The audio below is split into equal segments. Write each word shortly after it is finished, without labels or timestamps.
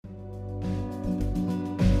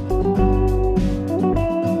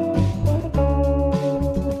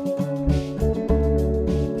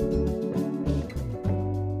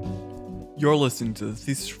You're listening to the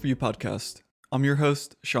Thesis Review podcast. I'm your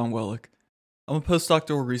host, Sean Wellick. I'm a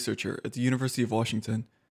postdoctoral researcher at the University of Washington,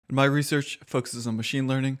 and my research focuses on machine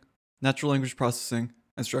learning, natural language processing,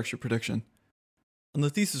 and structure prediction. On the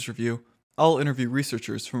Thesis Review, I'll interview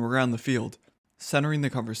researchers from around the field, centering the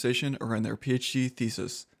conversation around their PhD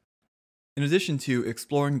thesis. In addition to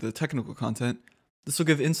exploring the technical content, this will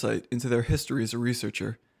give insight into their history as a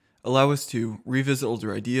researcher, allow us to revisit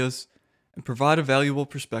older ideas, and provide a valuable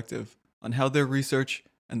perspective on how their research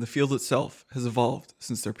and the field itself has evolved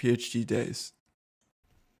since their PhD days.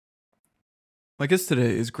 My guest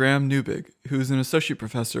today is Graham Neubig, who is an associate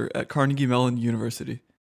professor at Carnegie Mellon University.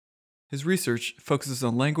 His research focuses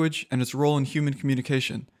on language and its role in human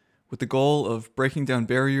communication, with the goal of breaking down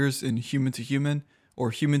barriers in human-to-human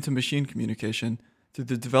or human-to-machine communication through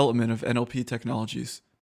the development of NLP technologies.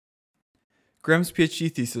 Graham's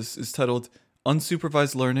PhD thesis is titled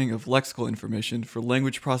Unsupervised Learning of Lexical Information for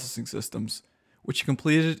Language Processing Systems, which he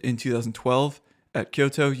completed in 2012 at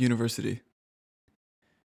Kyoto University.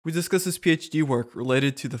 We discuss his PhD work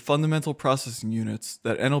related to the fundamental processing units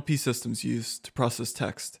that NLP systems use to process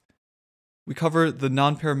text. We cover the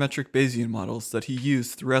non-parametric Bayesian models that he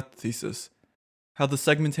used throughout the thesis, how the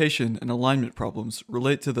segmentation and alignment problems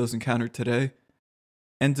relate to those encountered today,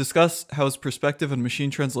 and discuss how his perspective on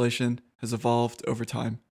machine translation has evolved over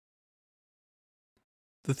time.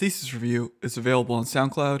 The Thesis Review is available on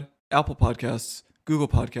SoundCloud, Apple Podcasts, Google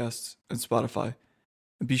Podcasts, and Spotify.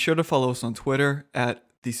 And be sure to follow us on Twitter at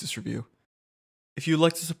Thesis Review. If you'd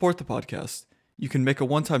like to support the podcast, you can make a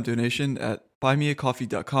one-time donation at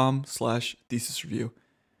buymeacoffee.com/thesisreview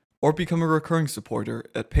or become a recurring supporter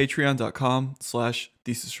at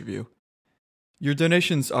patreon.com/thesisreview. Your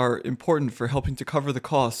donations are important for helping to cover the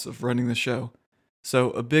costs of running the show,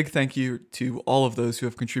 so a big thank you to all of those who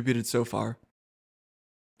have contributed so far.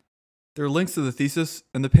 There are links to the thesis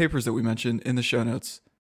and the papers that we mentioned in the show notes.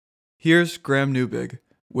 Here's Graham Neubig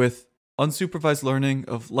with Unsupervised Learning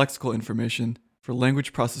of Lexical Information for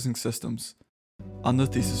Language Processing Systems on the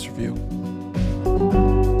Thesis Review.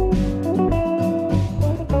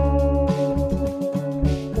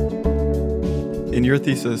 In your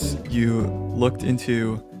thesis, you looked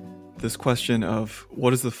into this question of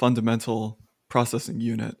what is the fundamental processing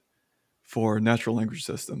unit for natural language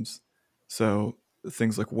systems. So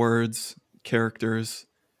things like words, characters,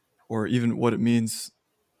 or even what it means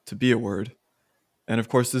to be a word. And of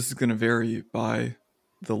course, this is going to vary by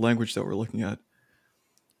the language that we're looking at.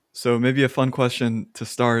 So maybe a fun question to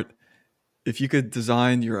start, if you could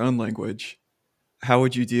design your own language, how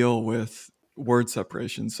would you deal with word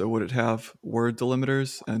separation? So would it have word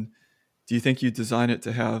delimiters? And do you think you'd design it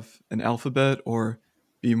to have an alphabet or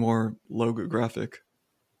be more logographic?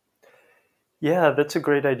 Yeah, that's a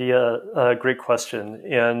great idea, great question.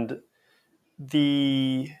 And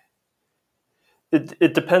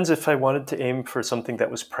it depends if I wanted to aim for something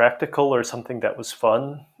that was practical or something that was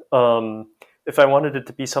fun. If I wanted it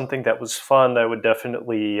to be something that was fun, I would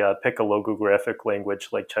definitely pick a logographic language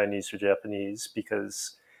like Chinese or Japanese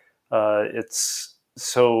because it's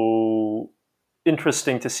so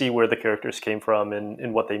interesting to see where the characters came from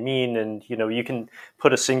and what they mean. And, you can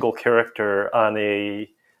put a single character on a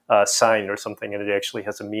sign or something and it actually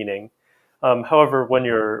has a meaning. However, when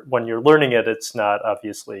you're learning it, it's not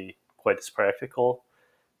obviously quite as practical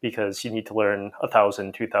because you need to learn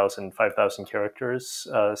 1,000, 2,000, 5,000 characters.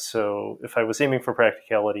 So if I was aiming for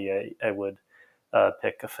practicality, I would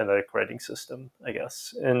pick a phonetic writing system, I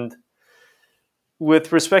guess. And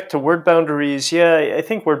with respect to word boundaries, yeah, I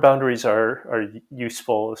think word boundaries are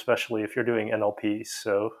useful, especially if you're doing NLP.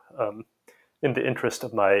 So in the interest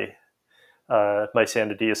of my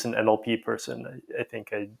sanity as an NLP person, I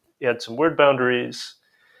think I'd add some word boundaries.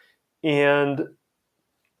 And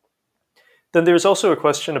then there's also a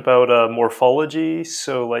question about morphology.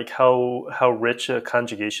 So like how rich a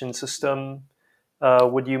conjugation system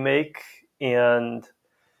would you make? And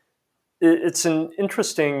it's an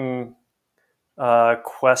interesting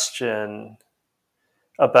question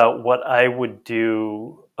about what I would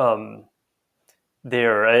do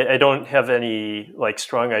there. I don't have any like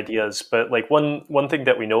strong ideas, but like one thing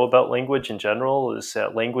that we know about language in general is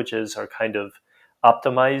that languages are kind of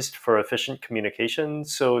optimized for efficient communication.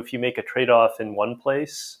 So if you make a trade-off in one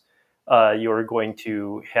place, you're going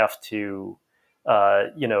to have to,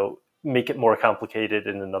 make it more complicated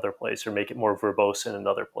in another place or make it more verbose in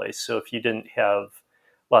another place. So if you didn't have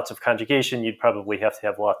lots of conjugation, you'd probably have to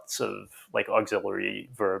have lots of like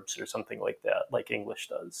auxiliary verbs or something like that, like English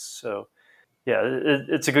does. So yeah,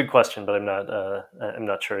 it's a good question, but I'm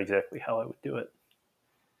not sure exactly how I would do it.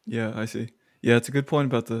 Yeah, I see. Yeah, it's a good point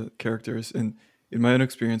about the characters. And in my own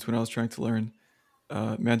experience, when I was trying to learn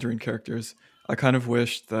Mandarin characters, I kind of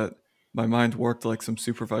wished that my mind worked like some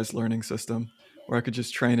supervised learning system where I could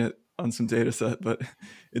just train it on some data set. But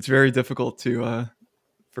it's very difficult to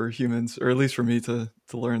for humans, or at least for me, to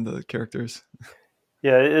learn the characters.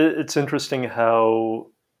 Yeah, it's interesting how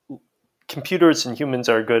computers and humans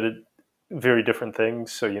are good at very different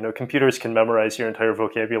things. So, computers can memorize your entire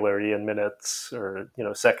vocabulary in minutes or,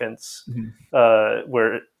 seconds, Mhm.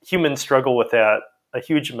 where humans struggle with that a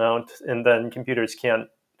huge amount. And then computers can't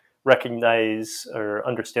recognize or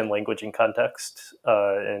understand language in context,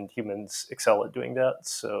 and humans excel at doing that.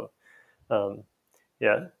 So, um,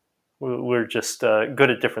 yeah, we're just good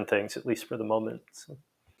at different things, at least for the moment. So.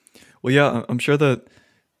 Well, yeah, I'm sure that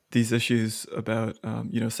these issues about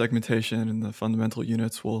segmentation and the fundamental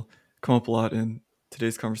units will come up a lot in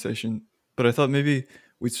today's conversation. But I thought maybe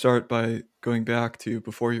we'd start by going back to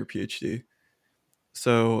before your PhD.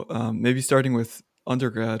 So maybe starting with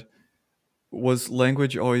undergrad, was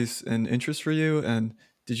language always an interest for you? And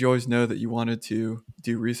did you always know that you wanted to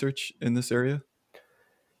do research in this area?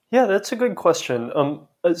 Yeah, that's a good question.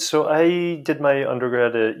 So I did my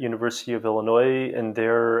undergrad at University of Illinois, and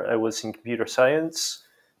there I was in computer science.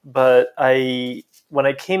 But when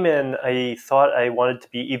I came in, I thought I wanted to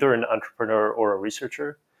be either an entrepreneur or a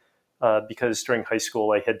researcher, because during high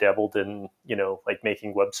school I had dabbled in, like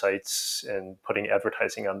making websites and putting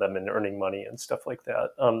advertising on them and earning money and stuff like that.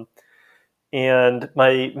 And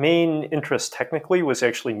my main interest technically was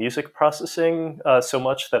actually music processing, so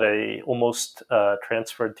much that I almost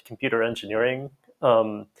transferred to computer engineering.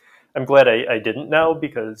 Um, I'm glad I didn't now,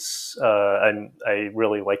 because I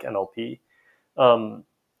really like NLP. Um,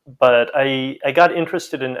 but I got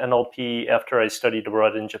interested in NLP after I studied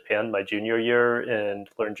abroad in Japan my junior year and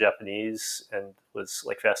learned Japanese and was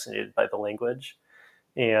like fascinated by the language.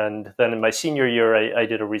 And then in my senior year, I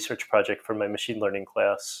did a research project for my machine learning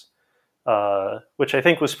class, which I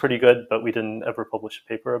think was pretty good, but we didn't ever publish a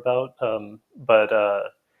paper about.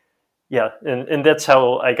 But yeah, and that's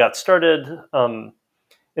how I got started. And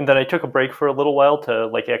then I took a break for a little while to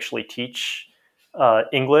like actually teach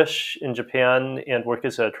English in Japan and work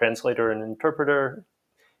as a translator and interpreter.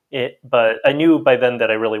 But I knew by then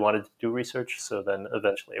that I really wanted to do research, so then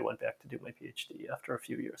eventually I went back to do my PhD after a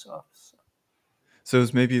few years off. So. So it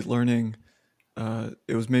was maybe learning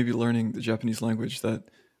the Japanese language that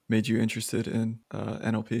made you interested in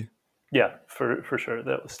NLP. Yeah, for sure,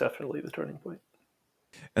 that was definitely the turning point.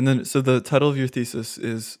 And then, so the title of your thesis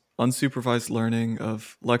is Unsupervised Learning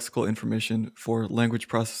of Lexical Information for Language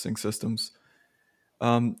Processing Systems.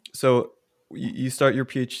 So you start your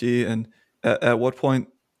PhD, and at what point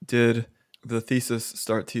did the thesis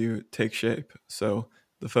start to take shape? So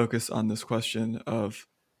the focus on this question of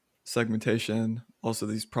segmentation, also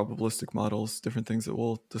these probabilistic models, different things that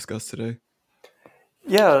we'll discuss today.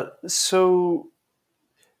 Yeah, so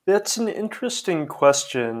that's an interesting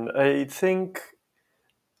question. I think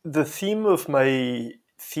the theme of my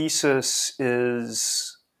thesis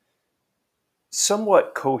is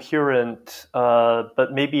somewhat coherent,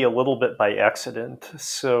 but maybe a little bit by accident.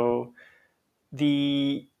 So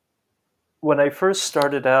the when I first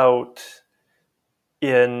started out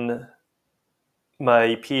in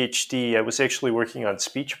my PhD, I was actually working on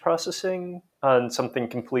speech processing on something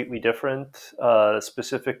completely different,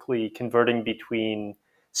 specifically converting between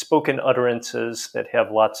spoken utterances that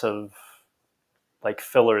have lots of like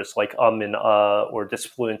fillers, like and or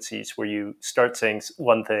disfluencies, where you start saying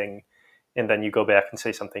one thing and then you go back and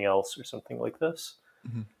say something else or something like this.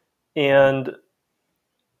 Mhm. And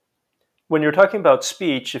when you're talking about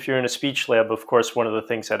speech, if you're in a speech lab, of course, one of the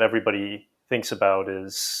things that everybody thinks about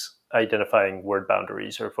is identifying word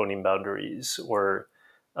boundaries or phoneme boundaries or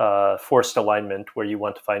forced alignment, where you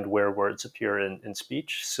want to find where words appear in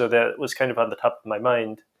speech. So that was kind of on the top of my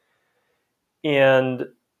mind. And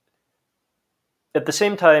at the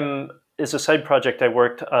same time, as a side project, I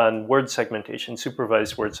worked on word segmentation,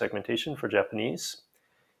 supervised word segmentation for Japanese.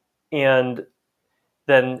 And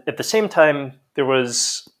then at the same time,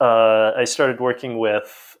 I started working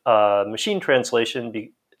with machine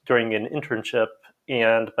translation during an internship,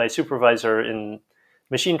 and my supervisor in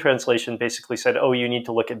machine translation basically said, "Oh, you need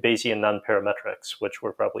to look at Bayesian nonparametrics," which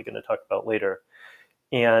we're probably going to talk about later.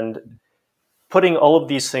 And putting all of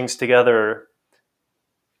these things together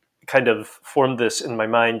kind of formed this in my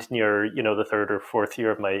mind near, the third or fourth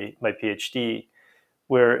year of my PhD,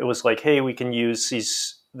 where it was like, hey, we can use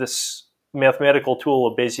this mathematical tool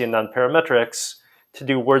of Bayesian nonparametrics to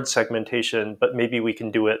do word segmentation, but maybe we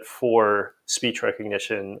can do it for speech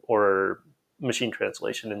recognition or machine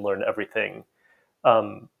translation and learn everything,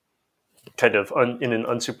 um, in an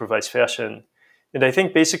unsupervised fashion. And I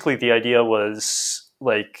think basically the idea was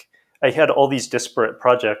like, I had all these disparate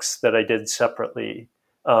projects that I did separately,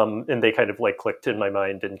 and they kind of like clicked in my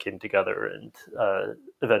mind and came together, and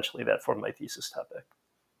eventually that formed my thesis topic.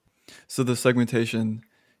 So the segmentation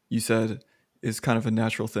you said is kind of a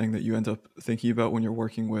natural thing that you end up thinking about when you're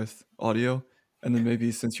working with audio. And then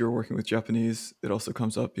maybe since you're working with Japanese, it also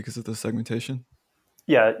comes up because of the segmentation.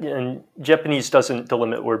 Yeah, and Japanese doesn't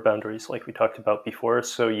delimit word boundaries like we talked about before.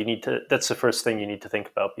 So you need to, that's the first thing you need to think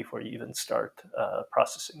about before you even start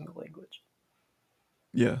processing the language.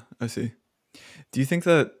 Yeah, I see. Do you think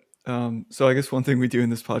that, so I guess one thing we do in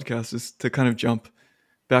this podcast is to kind of jump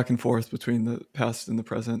back and forth between the past and the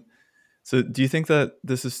present. So do you think that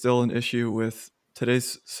this is still an issue with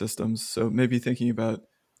today's systems? So maybe thinking about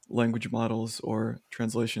language models or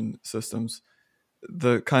translation systems,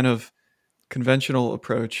 the kind of conventional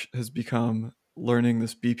approach has become learning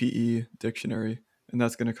this BPE dictionary, and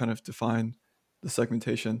that's going to kind of define the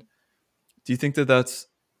segmentation. Do you think that that's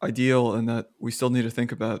ideal and that we still need to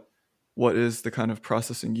think about what is the kind of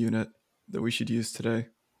processing unit that we should use today?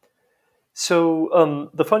 So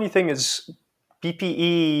the funny thing is,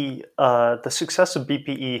 BPE, the success of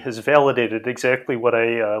BPE has validated exactly what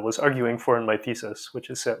I was arguing for in my thesis, which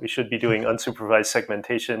is that we should be doing unsupervised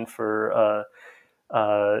segmentation for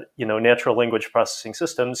natural language processing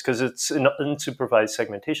systems because it's an unsupervised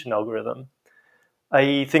segmentation algorithm.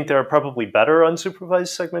 I think there are probably better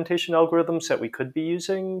unsupervised segmentation algorithms that we could be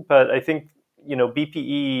using, but I think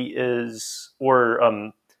BPE is or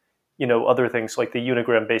other things like the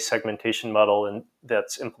unigram-based segmentation model and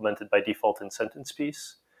that's implemented by default in sentence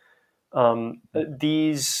piece.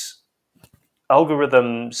 These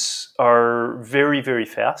algorithms are very, very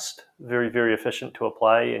fast, very, very efficient to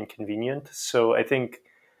apply and convenient. So I think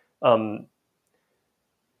um,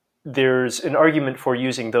 there's an argument for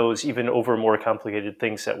using those even over more complicated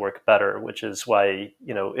things that work better, which is why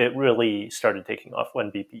it really started taking off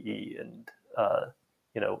when BPE and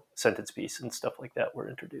sentence piece and stuff like that were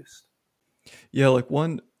introduced. Yeah, like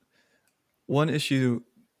one issue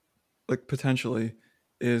like potentially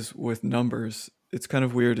is with numbers. It's kind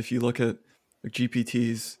of weird if you look at like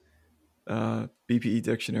GPT's BPE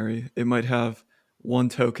dictionary, it might have one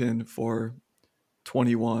token for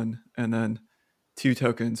 21 and then two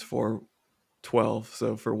tokens for 12,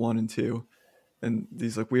 so for 1 and 2, and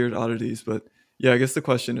these like weird oddities. But yeah, I guess the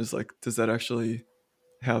question is like, does that actually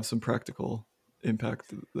have some practical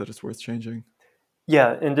impact that it's worth changing?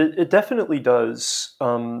 Yeah, and it definitely does.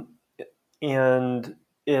 And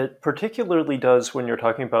it particularly does when you're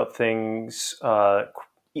talking about things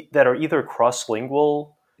that are either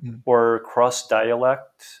cross-lingual Mm. or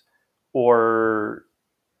cross-dialect or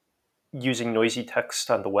using noisy text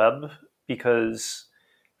on the web. Because,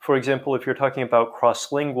 for example, if you're talking about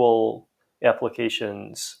cross-lingual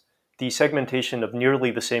applications, the segmentation of nearly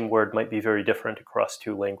the same word might be very different across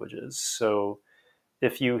two languages. So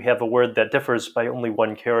if you have a word that differs by only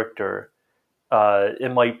one character,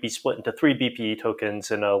 it might be split into three BPE tokens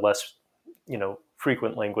in a less,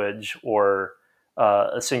 frequent language, or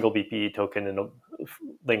a single BPE token in a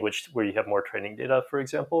language where you have more training data, for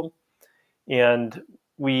example. And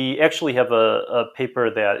we actually have a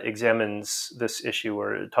paper that examines this issue,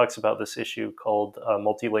 or it talks about this issue, called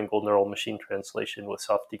multilingual neural machine translation with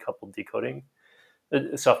soft decoupled decoding,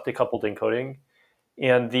 soft decoupled encoding,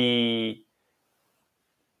 and the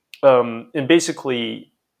and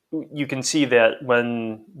basically, you can see that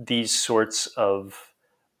when these sorts of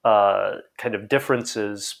kind of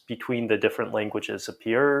differences between the different languages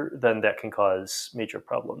appear, then that can cause major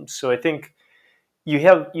problems. So I think you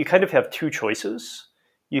kind of have two choices.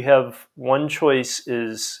 You have one choice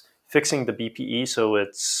is fixing the BPE so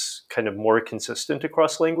it's kind of more consistent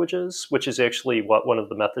across languages, which is actually what one of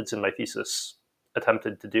the methods in my thesis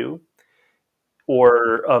attempted to do,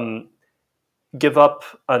 or give up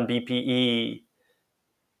on BPE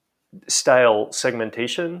style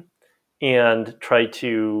segmentation and try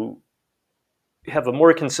to have a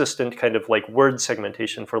more consistent kind of like word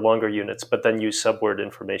segmentation for longer units, but then use subword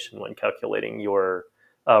information when calculating your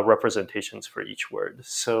representations for each word.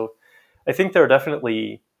 So I think there are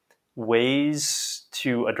definitely ways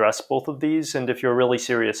to address both of these. And if you're really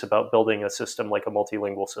serious about building a system like a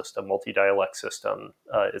multilingual system, multi-dialect system,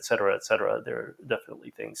 et cetera, there are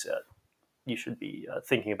definitely things that you should be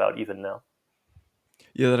thinking about even now.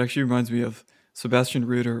 Yeah, that actually reminds me of Sebastian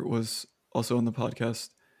Reuter was also on the podcast,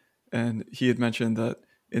 and he had mentioned that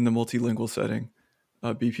in the multilingual setting,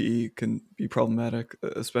 BPE can be problematic,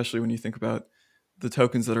 especially when you think about the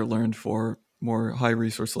tokens that are learned for more high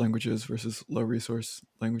resource languages versus low resource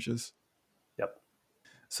languages. Yep.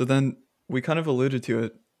 So then we kind of alluded to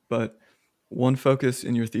it, but one focus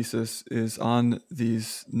in your thesis is on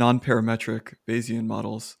these non parametric Bayesian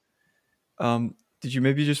models. Did you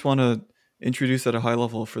maybe just want to introduce at a high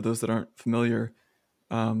level for those that aren't familiar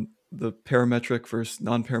the parametric versus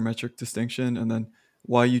non-parametric distinction, and then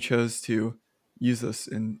why you chose to use this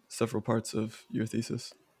in several parts of your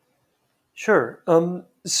thesis? Sure.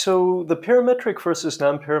 So the parametric versus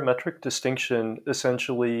non-parametric distinction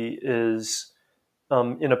essentially is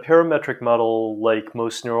in a parametric model, like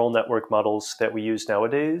most neural network models that we use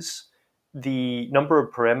nowadays, the number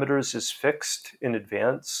of parameters is fixed in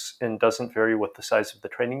advance and doesn't vary with the size of the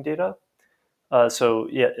training data. So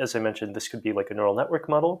yeah, as I mentioned, this could be like a neural network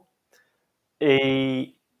model.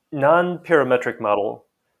 A non-parametric model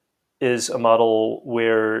is a model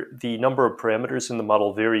where the number of parameters in the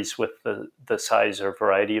model varies with the size or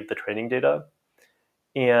variety of the training data.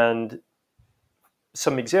 And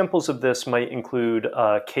some examples of this might include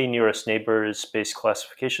k-nearest neighbors based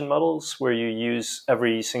classification models, where you use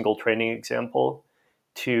every single training example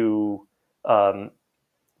to, um,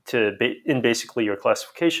 in basically your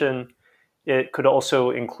classification. It could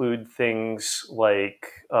also include things like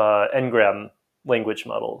n-gram language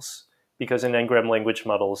models, because in n-gram language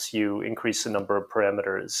models, you increase the number of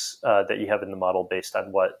parameters that you have in the model based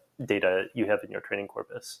on what data you have in your training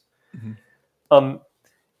corpus. Mm-hmm. Um,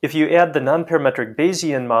 if you add the non-parametric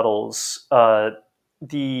Bayesian models,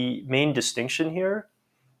 the main distinction here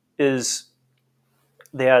is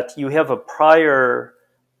that you have a prior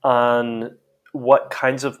on what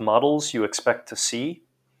kinds of models you expect to see.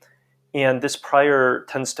 And this prior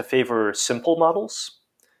tends to favor simple models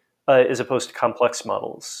as opposed to complex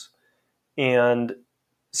models. And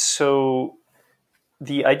so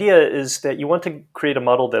the idea is that you want to create a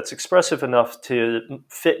model that's expressive enough to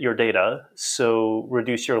fit your data, so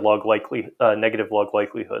reduce your negative log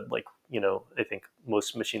likelihood, like I think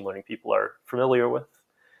most machine learning people are familiar with.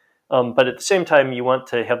 But at the same time, you want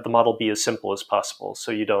to have the model be as simple as possible,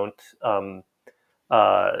 so you don't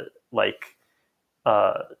uh, like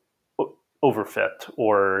uh, overfit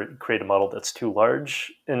or create a model that's too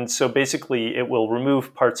large. And so basically, it will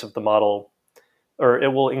remove parts of the model, or it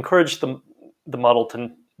will encourage the model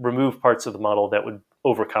to remove parts of the model that would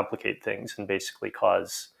overcomplicate things and basically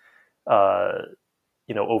cause uh,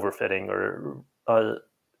 overfitting or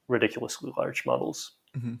ridiculously large models.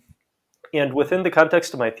 Mm-hmm. And within the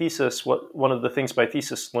context of my thesis, one of the things my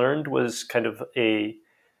thesis learned was kind of a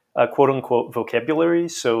quote unquote vocabulary.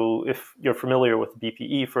 So if you're familiar with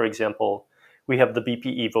BPE, for example, we have the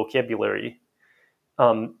BPE vocabulary.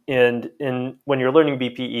 And when you're learning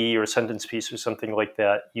BPE or sentence piece or something like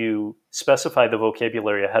that, you specify the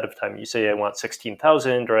vocabulary ahead of time. You say, I want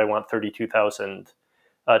 16,000 or I want 32,000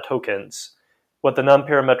 tokens. What the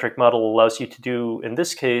non-parametric model allows you to do in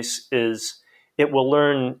this case is it will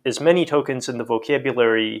learn as many tokens in the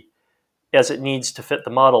vocabulary as it needs to fit the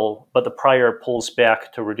model, but the prior pulls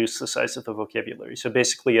back to reduce the size of the vocabulary. So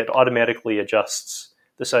basically, it automatically adjusts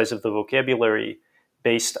the size of the vocabulary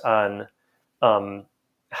based on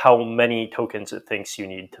how many tokens it thinks you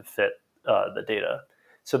need to fit the data.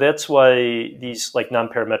 So that's why these like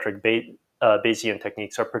non-parametric Bayesian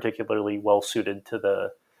techniques are particularly well suited to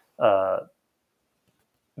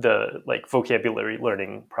the like vocabulary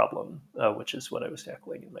learning problem, which is what I was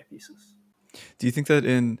tackling in my thesis. Do you think that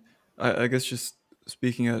I guess just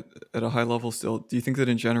speaking at a high level still, do you think that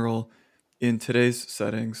in general, in today's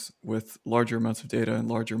settings with larger amounts of data and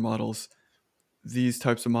larger models, these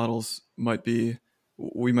types of models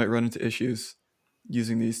we might run into issues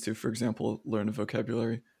using these to, for example, learn a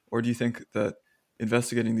vocabulary? Or do you think that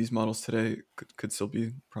investigating these models today could still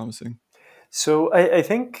be promising? So I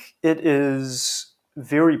think it is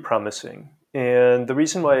very promising. And the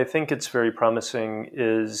reason why I think it's very promising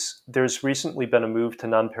is there's recently been a move to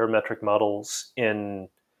non-parametric models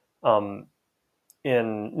um,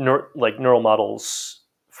 like neural models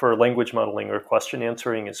for language modeling or question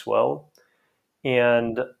answering as well.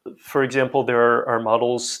 And for example, there are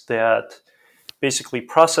models that basically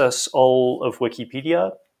process all of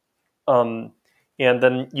Wikipedia, um, and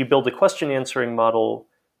then you build a question answering model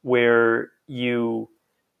where you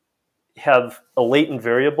have a latent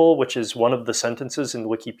variable, which is one of the sentences in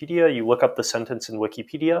Wikipedia. You look up the sentence in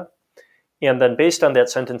Wikipedia, and then based on that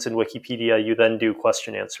sentence in Wikipedia, you then do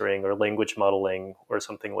question answering or language modeling or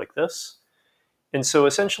something like this. And so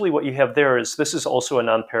essentially what you have there is this is also a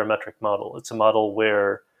non-parametric model. It's a model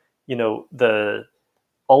where, the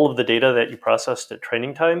all of the data that you processed at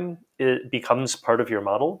training time, it becomes part of your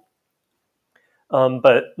model.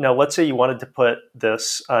 But now let's say you wanted to put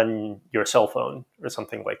this on your cell phone or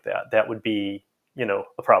something like that. That would be,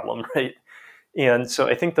 a problem, right? And so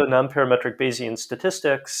I think the non-parametric Bayesian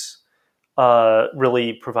statistics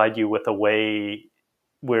really provide you with a way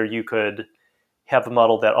where you could have a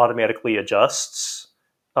model that automatically adjusts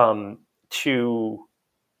um, to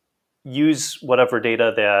use whatever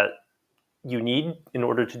data that you need in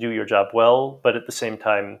order to do your job well, but at the same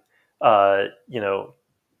time,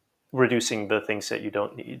 reducing the things that you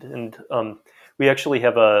don't need. And we actually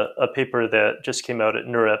have a paper that just came out at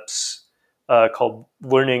NeurIPS called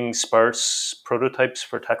Learning Sparse Prototypes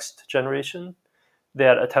for Text Generation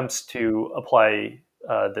that attempts to apply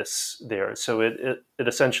this there. So it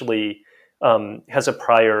essentially has a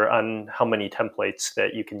prior on how many templates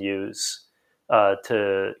that you can use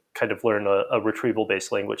to kind of learn a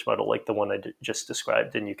retrieval-based language model like the one I just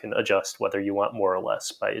described, and you can adjust whether you want more or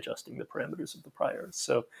less by adjusting the parameters of the priors.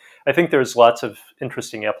 So I think there's lots of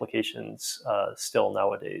interesting applications still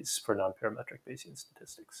nowadays for non-parametric Bayesian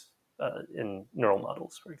statistics in neural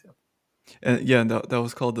models, for example. And that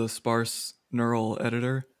was called the sparse neural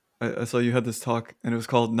editor. I saw you had this talk, and it was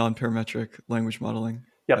called non-parametric language modeling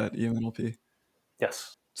at EMNLP.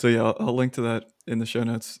 Yes. So yeah, I'll link to that in the show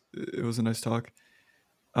notes. It was a nice talk.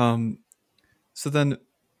 So then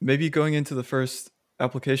maybe going into the first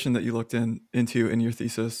application that you looked into in your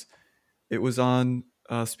thesis, it was on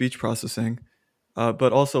speech processing,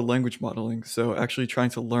 but also language modeling. So actually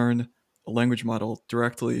trying to learn a language model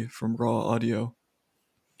directly from raw audio.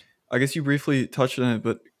 I guess you briefly touched on it,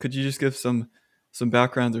 but could you just give some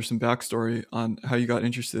background or some backstory on how you got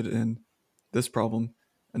interested in this problem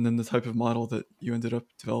and then the type of model that you ended up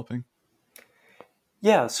developing?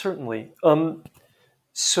 Yeah, certainly.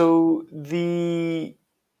 So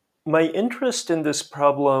my interest in this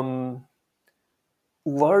problem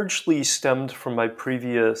largely stemmed from my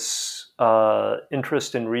previous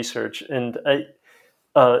interest in research, and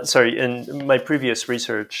in my previous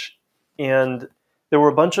research, and there were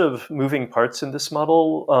a bunch of moving parts in this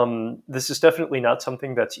model. This is definitely not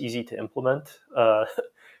something that's easy to implement,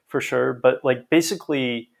 for sure. But like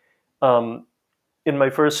basically, in my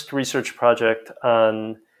first research project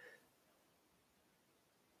on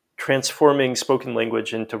transforming spoken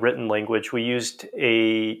language into written language, we used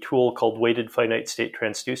a tool called weighted finite state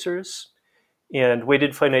transducers. And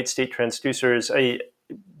weighted finite state transducers, I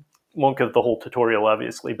won't give the whole tutorial,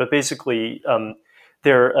 obviously, but basically,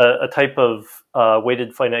 they're a type of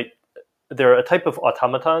they're a type of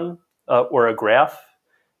automaton or a graph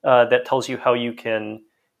that tells you how you can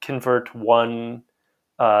convert one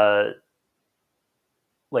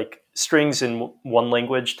like strings in one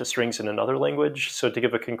language to strings in another language. So to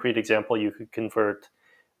give a concrete example, you could convert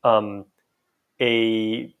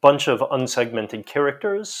a bunch of unsegmented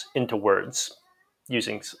characters into words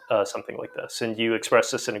using something like this. And you express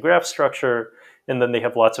this in a graph structure, and then they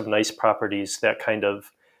have lots of nice properties that kind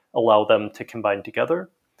of allow them to combine together.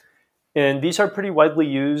 And these are pretty widely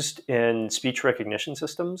used in speech recognition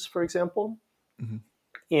systems, for example. Mm-hmm.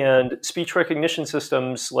 And speech recognition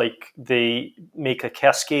systems, like they make a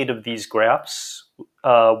cascade of these graphs,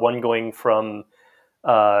 one going from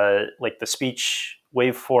like the speech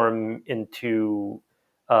waveform into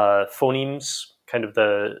phonemes, kind of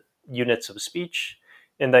the units of speech,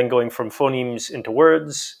 and then going from phonemes into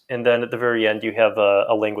words. And then at the very end, you have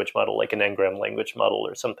a language model, like an N-gram language model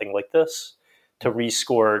or something like this, to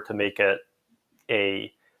rescore to make it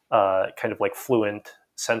a kind of like fluent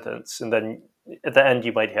sentence. And then at the end,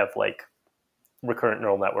 you might have like recurrent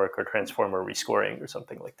neural network or transformer rescoring or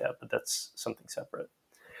something like that, but that's something separate.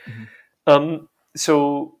 Mm-hmm.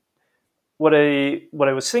 So what I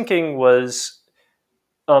was thinking was,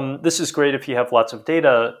 this is great if you have lots of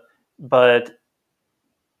data, but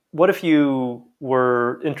what if you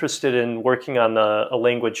were interested in working on a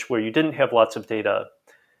language where you didn't have lots of data?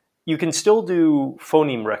 You can still do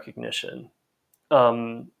phoneme recognition.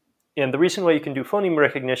 And the reason why you can do phoneme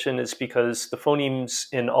recognition is because the phonemes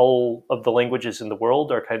in all of the languages in the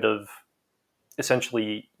world are kind of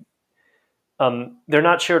essentially, they're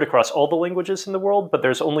not shared across all the languages in the world, but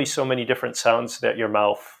there's only so many different sounds that your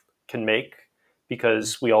mouth can make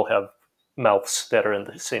because we all have mouths that are in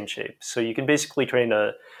the same shape. So you can basically train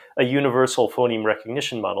a universal phoneme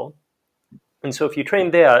recognition model. And so if you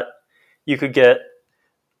train that, you could get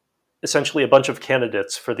essentially a bunch of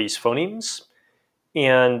candidates for these phonemes.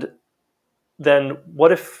 And then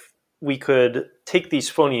what if we could take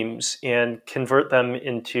these phonemes and convert them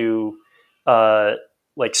into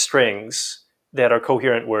like strings that are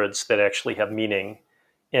coherent words that actually have meaning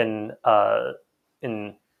in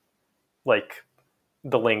like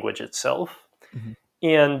the language itself. Mm-hmm.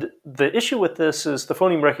 And the issue with this is the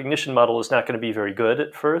phoneme recognition model is not going to be very good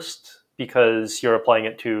at first because you're applying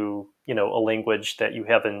it to, a language that you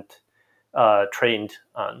haven't trained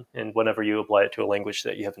on. And whenever you apply it to a language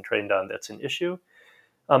that you haven't trained on, that's an issue.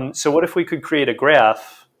 So what if we could create a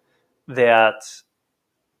graph that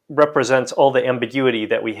represents all the ambiguity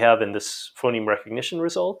that we have in this phoneme recognition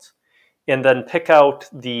result? and then pick out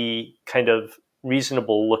the kind of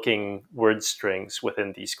reasonable looking word strings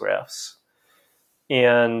within these graphs.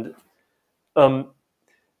 And um,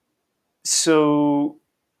 so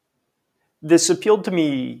this appealed to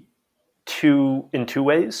me in two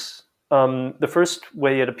ways. The first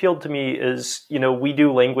way it appealed to me is, we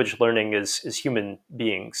do language learning as human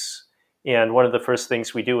beings. And one of the first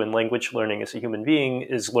things we do in language learning as a human being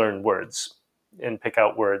is learn words and pick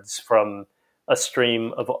out words from a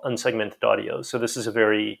stream of unsegmented audio. So this is a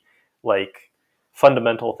very like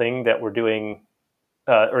fundamental thing that we're doing,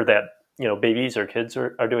 or that babies or kids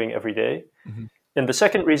are doing every day. Hmm. And the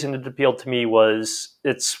second reason it appealed to me was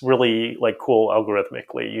it's really like cool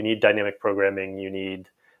algorithmically. You need dynamic programming, you need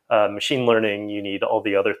machine learning, you need all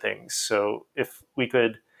the other things. So if we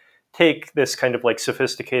could take this kind of like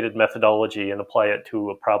sophisticated methodology and apply it to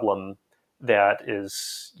a problem that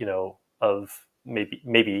is, of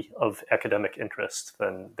maybe of academic interest,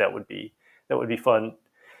 then that would be fun.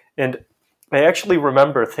 And I actually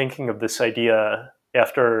remember thinking of this idea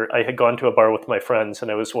after I had gone to a bar with my friends and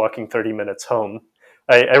I was walking 30 minutes home.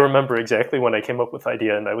 I remember exactly when I came up with the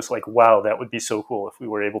idea, and I was like, wow, that would be so cool if we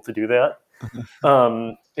were able to do that.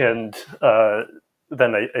 And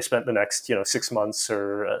then I spent the next, 6 months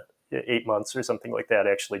or 8 months or something like that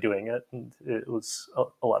actually doing it. And it was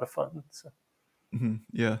a lot of fun. So. Hmm.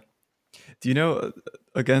 Yeah. Do you know,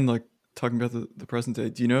 again, like talking about the present day,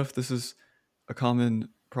 do you know if this is a common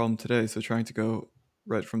problem today? So trying to go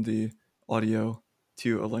right from the audio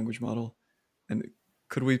to a language model, and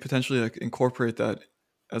could we potentially like incorporate that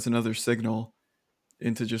as another signal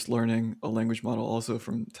into just learning a language model also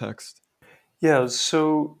from text? Yeah.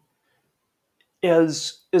 So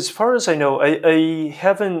as far as I know, I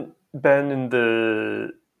haven't been in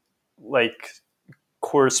the like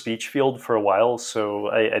core speech field for a while, so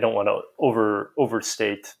I don't want to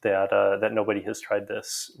overstate that that nobody has tried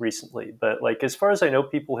this recently. But like as far as I know,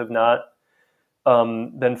 people have not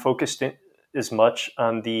been focused as much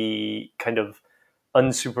on the kind of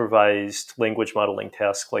unsupervised language modeling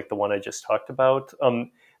task like the one I just talked about.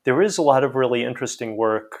 There is a lot of really interesting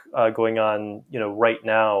work going on, right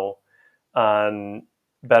now on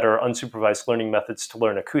better unsupervised learning methods to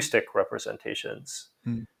learn acoustic representations.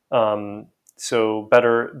 Mm. Um, so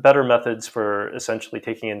better methods for essentially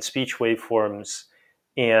taking in speech waveforms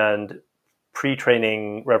and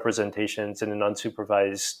pre-training representations in an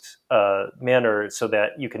unsupervised manner, so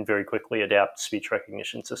that you can very quickly adapt speech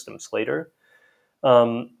recognition systems later.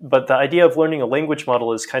 But the idea of learning a language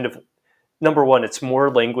model is kind of, number one, it's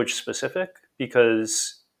more language specific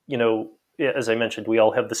because, as I mentioned, we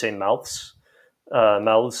all have the same mouths.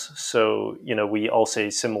 So, we all say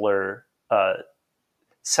similar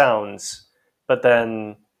sounds, but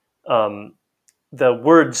then um, the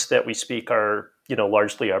words that we speak are,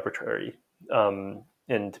 largely arbitrary,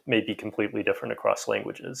 and may be completely different across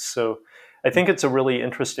languages. So I think it's a really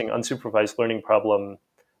interesting unsupervised learning problem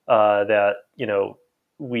that,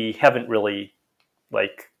 we haven't really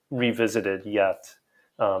like revisited yet.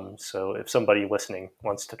 So if somebody listening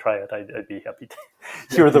wants to try it, I'd be happy to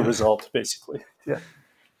hear the Yeah. result, basically. Yeah.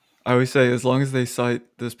 I always say as long as they cite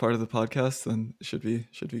this part of the podcast, then it should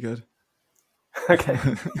be good. Okay.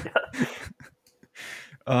 Yeah.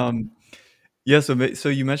 um, yeah. So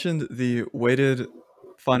you mentioned the weighted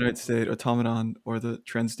finite state automaton or the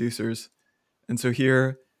transducers, and so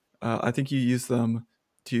here, I think you use them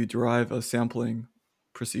to derive a sampling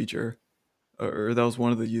procedure, or that was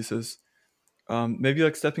one of the uses. Maybe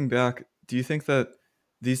like stepping back, do you think that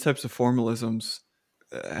these types of formalisms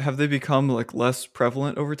have they become like less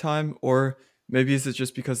prevalent over time, or maybe is it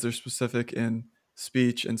just because they're specific in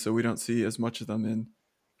speech and so we don't see as much of them in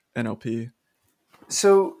NLP?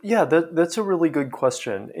 So yeah, that's a really good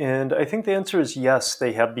question, and I think the answer is yes.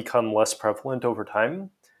 They have become less prevalent over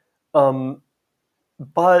time, um,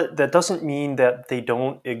 but that doesn't mean that they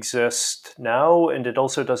don't exist now, and it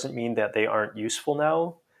also doesn't mean that they aren't useful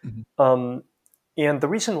now. Mhm. Um, and the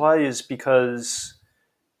reason why is because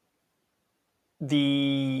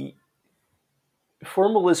the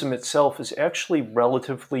formalism itself is actually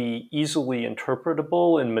relatively easily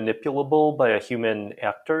interpretable and manipulable by a human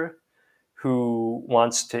actor who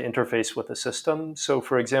wants to interface with a system. So,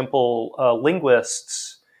 for example,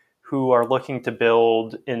 linguists who are looking to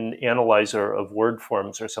build an analyzer of word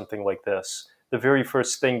forms or something like this, the very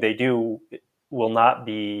first thing they do will not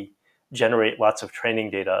be generate lots of training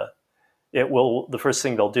data. The first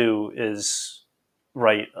thing they'll do is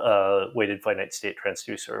write a weighted finite state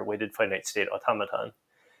transducer, or weighted finite state automaton.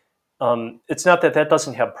 It's not that that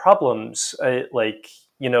doesn't have problems. It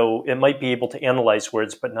might be able to analyze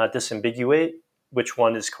words but not disambiguate which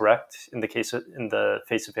one is correct in the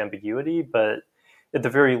face of ambiguity. But at the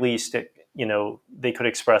very least, they could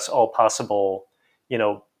express all possible, you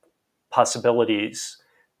know, possibilities,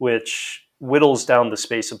 which whittles down the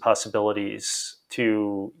space of possibilities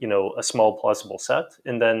to, a small plausible set.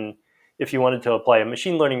 And then if you wanted to apply a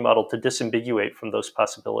machine learning model to disambiguate from those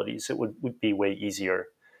possibilities, it would be way easier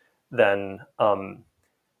than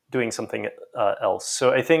doing something else.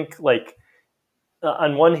 So I think, like,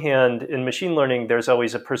 on one hand, in machine learning, there's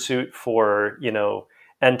always a pursuit for,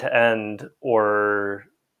 end to end, or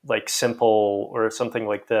like simple, or something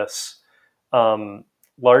like this. Um,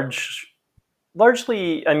 large,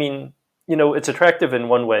 Largely, I mean, it's attractive in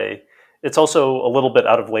one way. It's also a little bit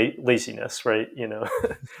out of laziness, right?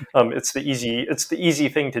 It's the easy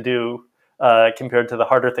thing to do, compared to the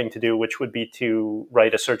harder thing to do, which would be to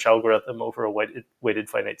write a search algorithm over a weighted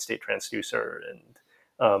finite state transducer,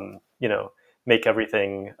 and make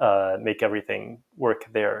everything work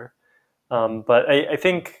there. But I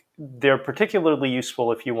think they're particularly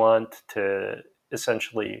useful if you want to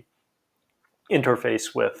essentially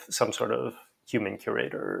interface with some sort of human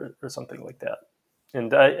curator, or something like that.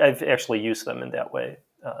 And I've actually used them in that way,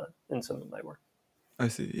 in some of my work. I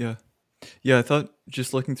see. Yeah. Yeah, I thought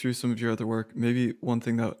just looking through some of your other work, maybe one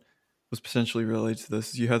thing that was potentially related to this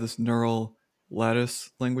is you had this neural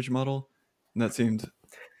lattice language model, and that seemed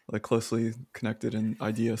like closely connected in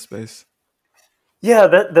idea space. Yeah,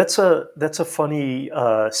 that's a funny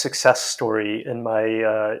success story in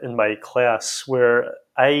my class, where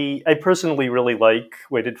I personally really like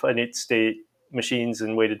weighted finite state machines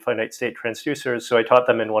and weighted finite state transducers, so I taught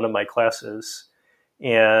them in one of my classes.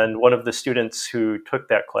 And one of the students who took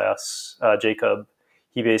that class, Jacob,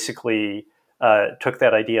 he basically took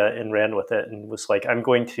that idea and ran with it, and was like, I'm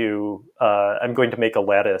going to make a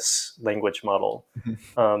lattice language model."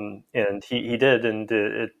 And he did, and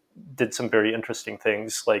it did some very interesting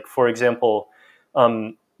things. Like, for example,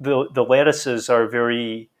 the lattices are a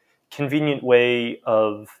very convenient way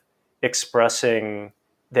of expressing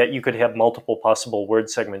that you could have multiple possible word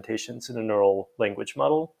segmentations in a neural language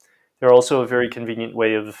model. They're also a very convenient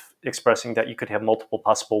way of expressing that you could have multiple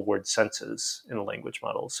possible word senses in a language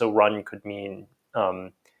model. So run could mean,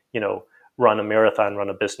 you know, run a marathon, run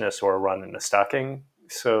a business, or run in a stocking.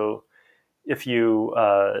 So if you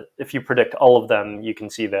predict all of them, you can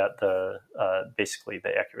see that basically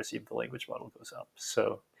the accuracy of the language model goes up.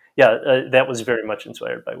 So yeah, that was very much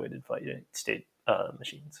inspired by weighted finite state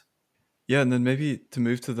machines. Yeah, and then maybe to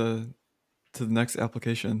move to the next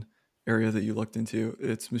application area that you looked into,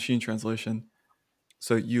 it's machine translation.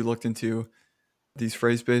 So you looked into these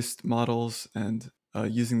phrase-based models and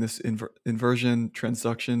using this inversion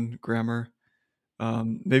transduction grammar.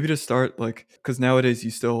 Maybe to start, like, because nowadays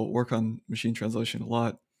you still work on machine translation a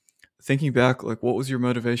lot. Thinking back, like, what was your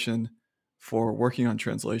motivation for working on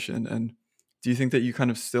translation, and do you think that you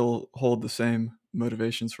kind of still hold the same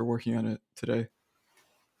motivations for working on it today?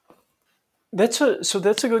 That's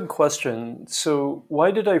a good question. So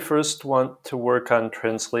why did I first want to work on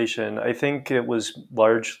translation? I think it was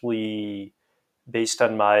largely based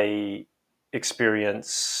on my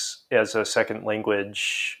experience as a second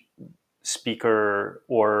language speaker,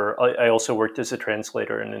 or I also worked as a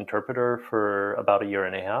translator and interpreter for about a year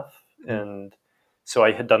and a half. Mhm. And so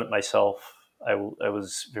I had done it myself. I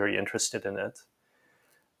was very interested in it.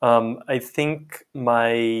 I think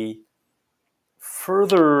my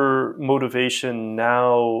further motivation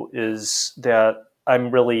now is that I'm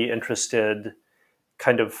really interested,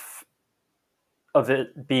 kind of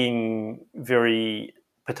it being very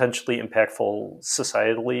potentially impactful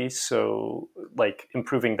societally. So, like,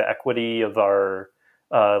 improving the equity of our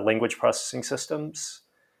language processing systems,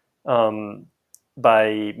 um,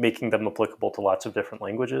 by making them applicable to lots of different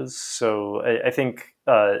languages. So I think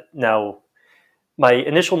now my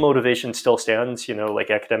initial motivation still stands,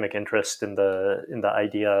 like academic interest in the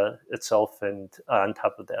idea itself, and on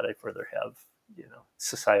top of that, I further have,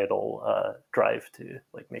 societal drive to,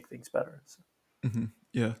 like, make things better. So.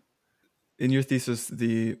 Yeah. In your thesis,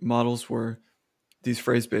 the models were these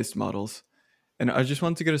phrase-based models, and I just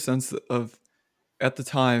wanted to get a sense of, at the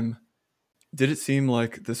time, did it seem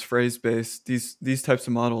like this phrase-based these types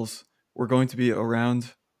of models were going to be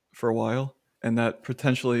around for a while, and that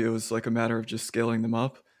potentially it was like a matter of just scaling them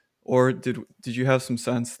up, or did you have some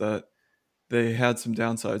sense that they had some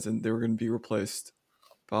downsides and they were going to be replaced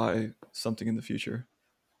by something in the future?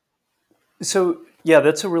 So yeah,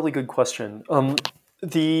 that's a really good question.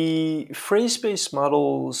 The phrase-based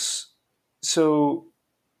models. So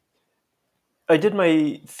I did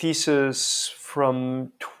my thesis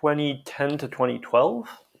from 2010 to 2012,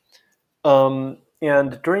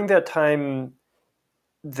 and during that time,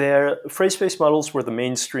 their phrase-based models were the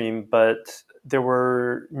mainstream, but there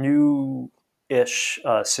were new ish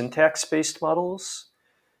syntax-based models.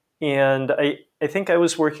 And I think I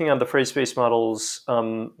was working on the phrase-based models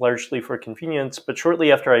largely for convenience, but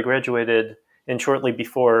shortly after I graduated and shortly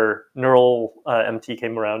before Neural MT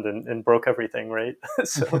came around and broke everything, right?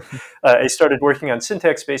 So I started working on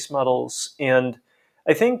syntax-based models. And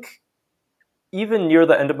I think even near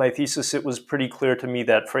the end of my thesis, it was pretty clear to me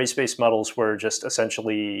that phrase-based models were just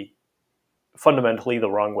essentially fundamentally the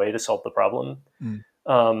wrong way to solve the problem. Mm.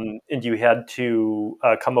 And you had to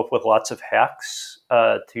come up with lots of hacks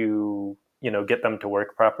to get them to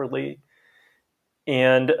work properly.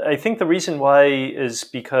 And I think the reason why is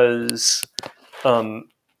because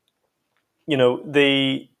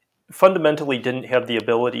they fundamentally didn't have the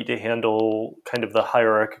ability to handle kind of the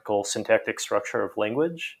hierarchical syntactic structure of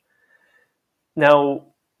language. Now,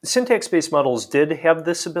 syntax-based models did have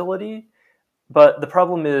this ability, but the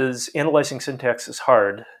problem is analyzing syntax is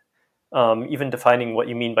hard. Even defining what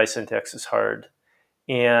you mean by syntax is hard.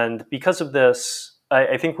 And because of this,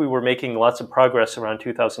 I think we were making lots of progress around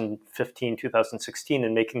 2015, 2016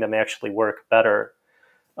 in making them actually work better.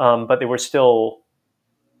 But they were still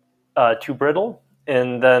too brittle.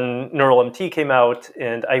 And then Neural MT came out,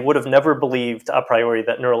 and I would have never believed a priori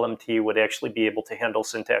that Neural MT would actually be able to handle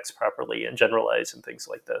syntax properly and generalize and things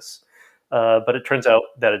like this. But it turns out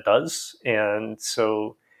that it does. And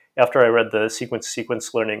so after I read the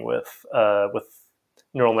sequence learning with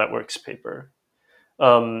neural networks paper,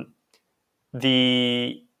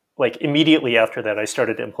 the like immediately after that, I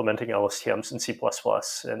started implementing LSTMs in C++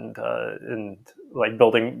 and like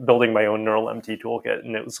building my own Neural MT toolkit.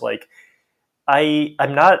 And it was like,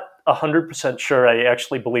 I'm not 100% sure I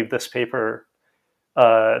actually believe this paper,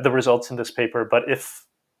 the results in this paper, but if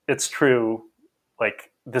it's true,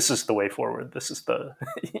 like this is the way forward. This is the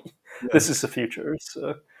this is the future.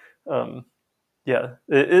 So yeah,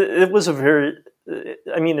 it was a very,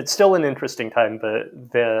 I mean, it's still an interesting time,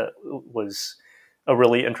 but that was a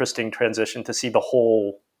really interesting transition to see the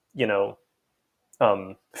whole,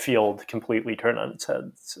 field completely turn on its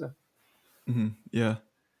head. So. Mm-hmm. Yeah.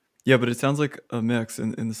 Yeah, but it sounds like a mix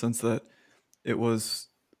in the sense that it was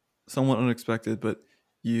somewhat unexpected, but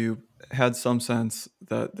you had some sense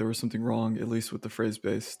that there was something wrong, at least with the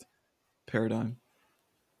phrase-based paradigm.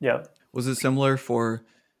 Yeah. Was it similar for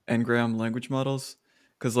Ngram language models?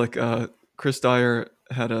 Because like Chris Dyer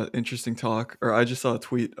had an interesting talk, or I just saw a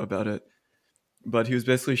tweet about it, but he was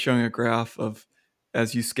basically showing a graph of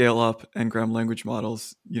as you scale up Ngram language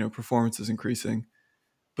models, performance is increasing.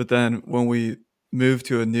 But then when we move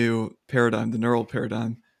to a new paradigm, the neural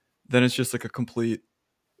paradigm, then it's just like a complete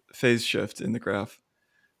phase shift in the graph.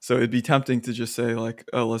 So it'd be tempting to just say like,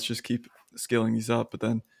 oh, let's just keep scaling these up. But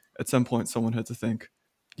then at some point, someone had to think,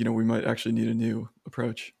 we might actually need a new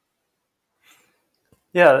approach.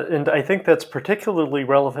 Yeah, and I think that's particularly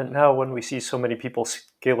relevant now when we see so many people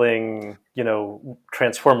scaling,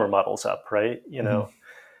 transformer models up, right?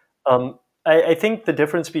 Mm-hmm. I think the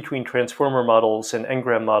difference between transformer models and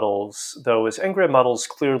Ngram models, though, is Ngram models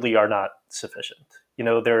clearly are not sufficient.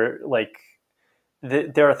 They're like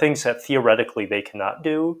there are things that theoretically they cannot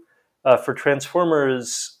do. For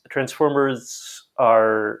transformers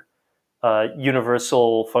are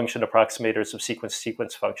universal function approximators of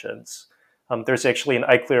sequence-sequence functions. There's actually an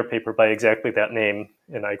iClear paper by exactly that name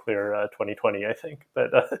in iClear 2020, I think.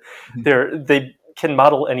 But they can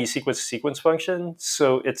model any sequence-sequence function,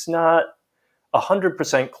 so it's not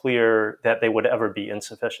 100% clear that they would ever be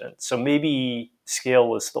insufficient. So maybe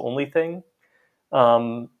scale is the only thing.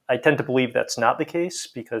 I tend to believe that's not the case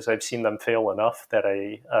because I've seen them fail enough that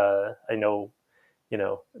I know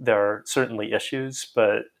there are certainly issues,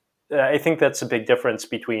 but I think that's a big difference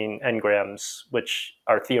between ngrams, which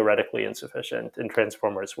are theoretically insufficient, and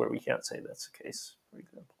transformers, where we can't say that's the case, for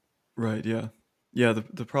example. Right. Yeah. Yeah.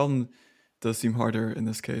 The problem does seem harder in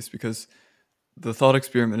this case because the thought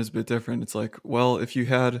experiment is a bit different. It's like, well, if you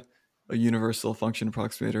had a universal function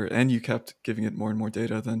approximator and you kept giving it more and more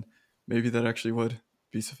data, then maybe that actually would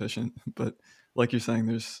be sufficient. But like you're saying,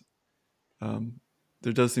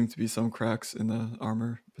 there does seem to be some cracks in the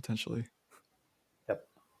armor potentially. Yep.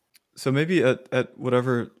 So maybe at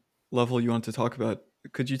whatever level you want to talk about,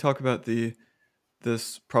 could you talk about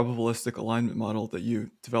this probabilistic alignment model that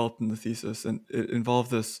you developed in the thesis, and it involved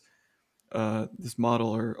this model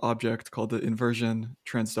or object called the inversion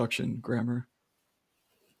transduction grammar?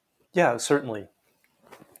 Yeah, certainly.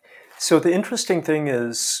 So the interesting thing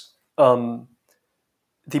is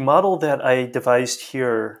the model that I devised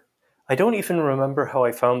here, I don't even remember how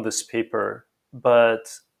I found this paper, but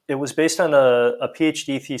it was based on a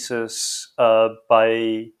PhD thesis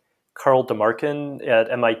by Carl Demarkin at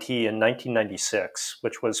MIT in 1996,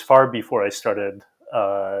 which was far before I started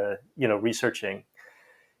researching.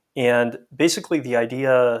 And basically, the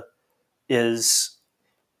idea is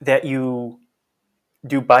that you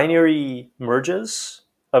do binary merges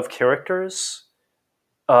of characters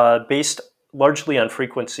based largely on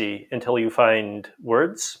frequency until you find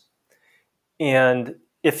words. And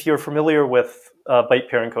if you're familiar with byte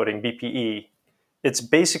pair encoding, BPE, it's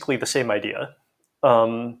basically the same idea.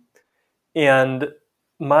 Um, and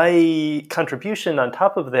my contribution on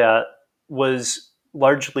top of that was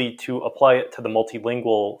largely to apply it to the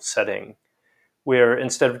multilingual setting, where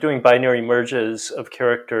instead of doing binary merges of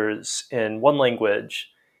characters in one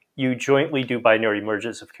language, you jointly do binary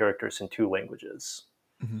merges of characters in two languages.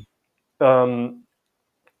 Mhm. Um,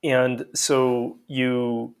 and so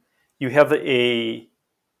you have a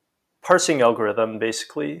parsing algorithm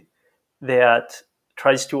basically that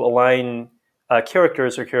tries to align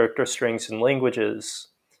characters or character strings in languages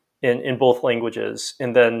in both languages,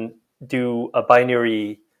 and then do a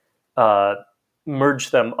binary uh,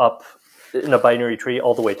 merge them up in a binary tree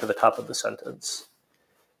all the way to the top of the sentence.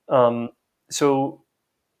 Um, so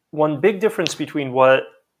one big difference between what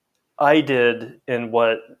I did and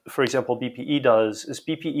what, for example, BPE does is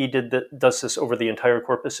BPE does this over the entire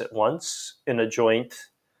corpus at once in a joint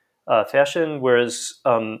fashion, whereas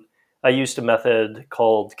I used a method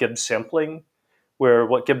called Gibbs sampling, where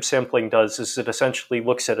what Gibbs sampling does is it essentially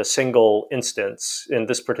looks at a single instance. In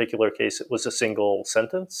this particular case, it was a single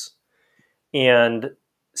sentence, and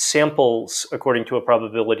samples according to a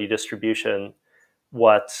probability distribution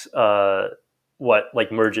what what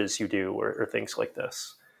like merges you do or things like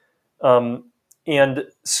this. Um, and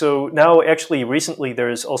so now, actually, recently,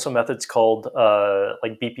 there's also methods called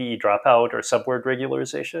like BPE dropout or subword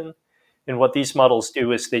regularization. And what these models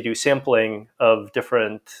do is they do sampling of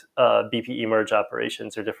different BPE merge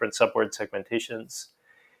operations or different subword segmentations.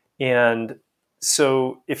 And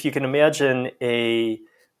so, if you can imagine a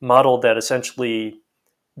model that essentially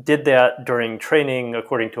did that during training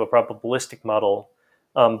according to a probabilistic model,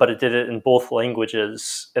 but it did it in both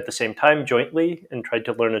languages at the same time jointly and tried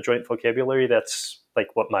to learn a joint vocabulary. That's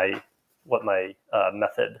like what my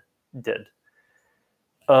method did.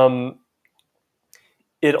 Um,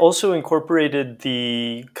 it also incorporated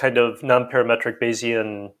the kind of non-parametric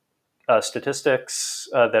Bayesian statistics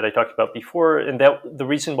that I talked about before, and that the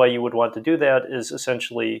reason why you would want to do that is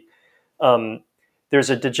essentially um,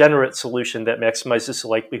 there's a degenerate solution that maximizes the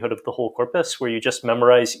likelihood of the whole corpus, where you just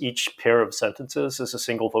memorize each pair of sentences as a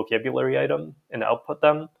single vocabulary item and output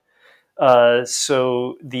them.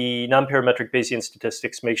 So the non-parametric Bayesian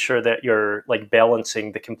statistics make sure that you're like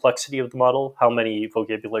balancing the complexity of the model, how many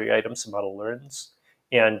vocabulary items the model learns,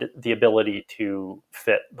 and the ability to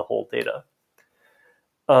fit the whole data.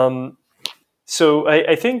 Um, so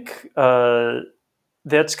I think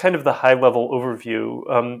that's kind of the high-level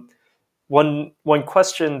overview. One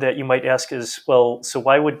question that you might ask is, well, so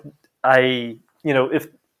why would I, if,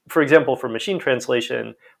 for example, for machine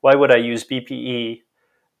translation, why would I use BPE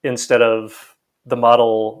instead of the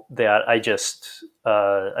model that I just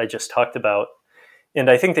talked about? And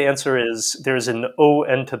I think the answer is there's an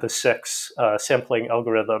O(n) to the 6 sampling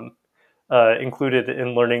algorithm included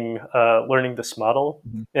in learning this model.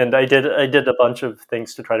 Mhm. And I did a bunch of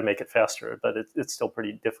things to try to make it faster, but it's still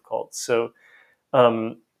pretty difficult. So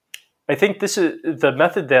um, I think this is the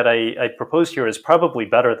method that I proposed here is probably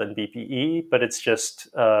better than BPE, but it's just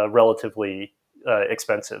relatively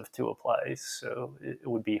expensive to apply. So it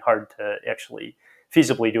would be hard to actually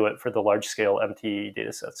feasibly do it for the large scale MT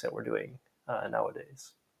data sets that we're doing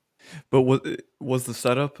nowadays. But was the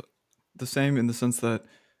setup the same in the sense that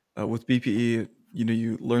with BPE,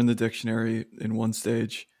 you learn the dictionary in one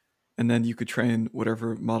stage, and then you could train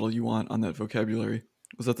whatever model you want on that vocabulary?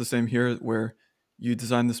 Was that the same here, where you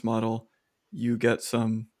design this model, you get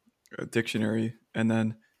some dictionary, and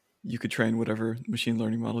then you could train whatever machine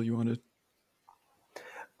learning model you wanted?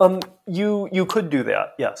 You could do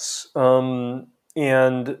that, yes.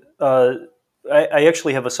 And I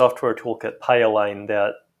actually have a software toolkit, PyAlign,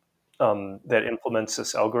 that implements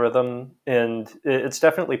this algorithm, and it's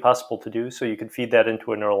definitely possible to do. So you could feed that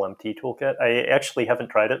into a neural MT toolkit. I actually haven't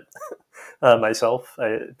tried it myself.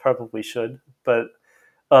 I probably should, but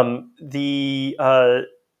the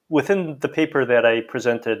within the paper that I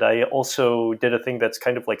presented, I also did a thing that's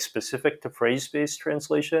kind of like specific to phrase-based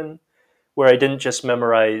translation, where I didn't just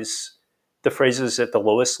memorize the phrases at the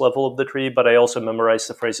lowest level of the tree, but I also memorized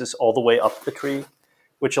the phrases all the way up the tree,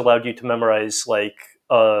 which allowed you to memorize like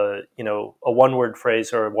a one-word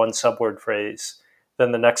phrase or one subword phrase.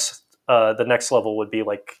 Then the next level would be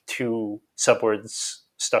like two subwords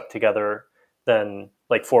stuck together, then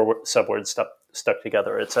like four subwords stuck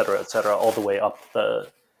together, et cetera, all the way up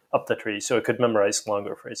up the tree, so it could memorize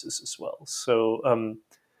longer phrases as well. So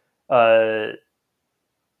uh,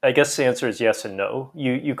 I guess the answer is yes and no.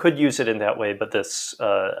 You could use it in that way, but this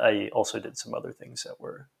I also did some other things that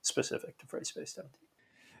were specific to phrase-based MT.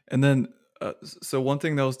 And then, so one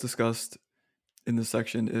thing that was discussed in this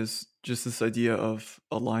section is just this idea of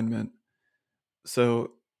alignment.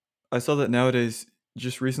 So I saw that nowadays,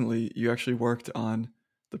 just recently, you actually worked on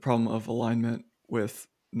the problem of alignment with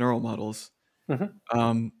neural models. Mm-hmm.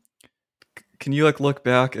 Um, can you like look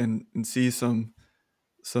back and see some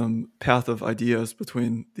path of ideas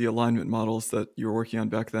between the alignment models that you were working on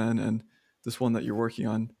back then and this one that you're working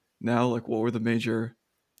on now? Like, what were the major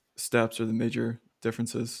steps or the major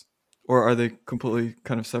differences, or are they completely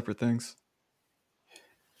kind of separate things?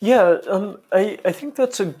 Yeah, I think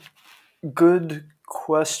that's a good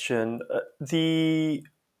question. The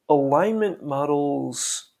alignment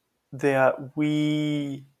models that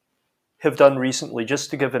we have done recently, just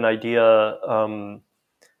to give an idea,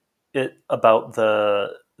 about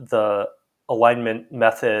the alignment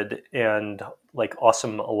method and like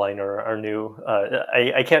Awesome Aligner, our new.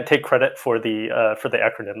 I can't take credit for the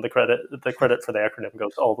acronym. The credit for the acronym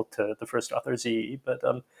goes all to the first author Z. But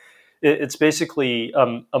it's basically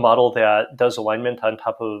a model that does alignment on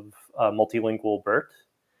top of multilingual BERT,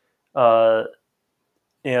 uh,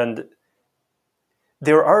 and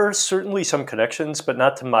there are certainly some connections, but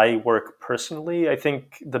not to my work personally. I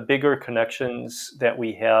think the bigger connections that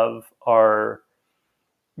we have are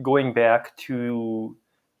going back to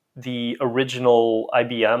the original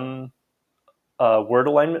IBM word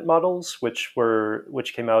alignment models, which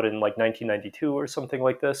came out in like 1992 or something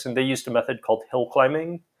like this, and they used a method called hill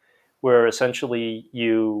climbing, where essentially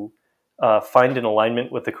you find an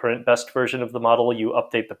alignment with the current best version of the model, you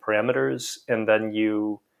update the parameters,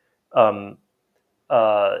 um,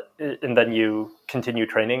 and then you continue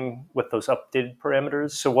training with those updated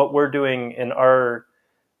parameters. So what we're doing in our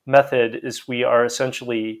method is we are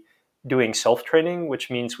essentially doing self-training, which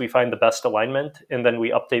means we find the best alignment and then we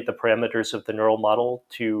update the parameters of the neural model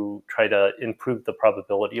to try to improve the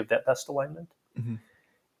probability of that best alignment. Hmm.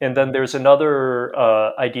 And then there's another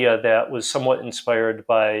idea that was somewhat inspired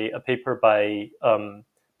by a paper by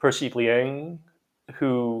Percy Liang,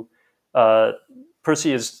 who uh,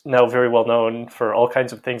 Percy is now very well known for all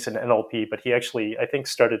kinds of things in NLP, but he actually, I think,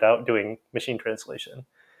 started out doing machine translation.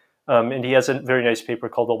 And he has a very nice paper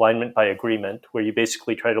called Alignment by Agreement, where you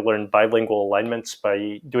basically try to learn bilingual alignments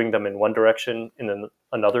by doing them in one direction and in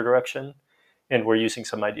another direction. And we're using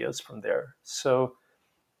some ideas from there. So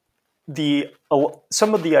the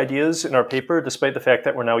some of the ideas in our paper, despite the fact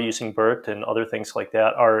that we're now using BERT and other things like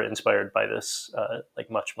that, are inspired by this like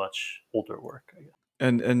much older work, I guess.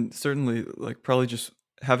 And certainly, like probably just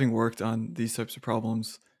having worked on these types of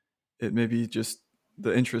problems, it maybe just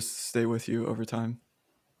the interests stay with you over time.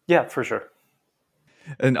 Yeah, for sure.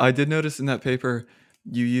 And I did notice in that paper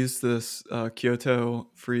you used this Kyoto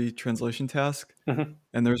free translation task, Mhm.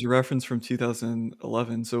 and there's a reference from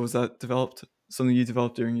 2011. So was that developed something you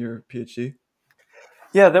developed during your PhD?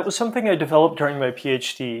 Yeah, that was something I developed during my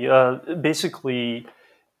PhD. Basically,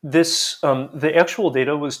 the actual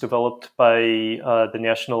data was developed by the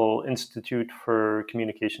National Institute for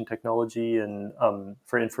Communication Technology and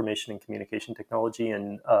for Information and Communication Technology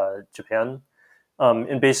in Japan.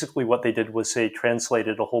 And basically, what they did was they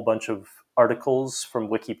translated a whole bunch of articles from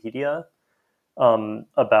Wikipedia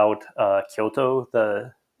about Kyoto,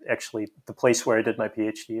 the place where I did my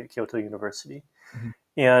PhD at Kyoto University, Mhm.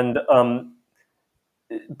 and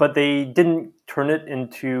but they didn't turn it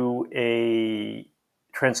into a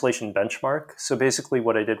translation benchmark. So basically,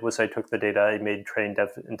 what I did was I took the data, I made train,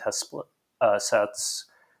 dev, and test split sets.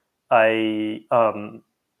 I, um,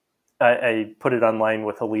 I put it online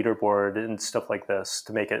with a leaderboard and stuff like this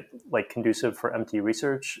to make it like conducive for MT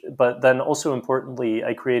research. But then also importantly,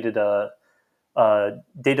 I created a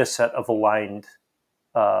data set of aligned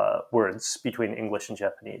words between English and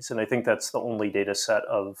Japanese, and I think that's the only data set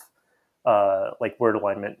of like word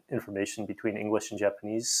alignment information between English and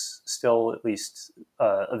Japanese still at least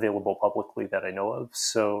available publicly that I know of.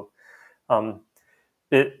 So um,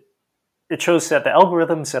 it it shows that the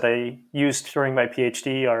algorithms that I used during my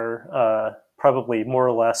PhD are probably more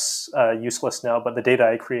or less useless now, but the data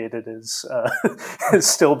I created is is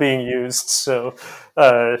still being used. So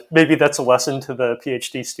maybe that's a lesson to the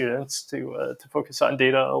PhD students to focus on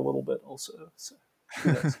data a little bit also. So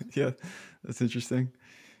who knows? Yeah, that's interesting.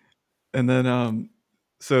 And then,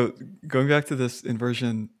 so going back to this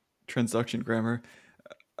inversion transduction grammar,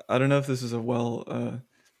 I don't know if this is a well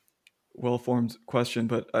formed question,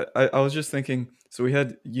 but I was just thinking. So we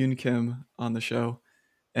had Yoon Kim on the show,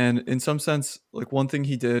 and in some sense, like one thing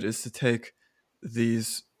he did is to take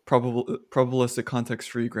these probabilistic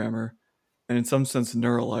context-free grammar, and in some sense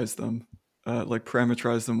neuralize them, like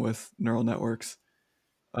parameterize them with neural networks.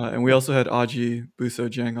 And we also had Aji Buso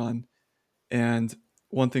Jang on, and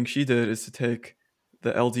one thing she did is to take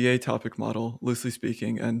the LDA topic model, loosely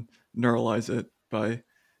speaking, and neuralize it by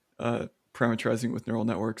parameterizing with neural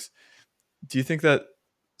networks. Do you think that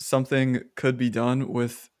something could be done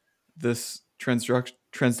with this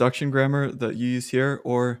transduction grammar that you use here,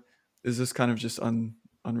 or is this kind of just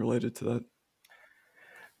unrelated to that?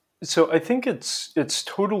 So I think it's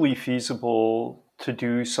totally feasible to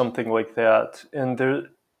do something like that, and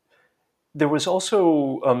there was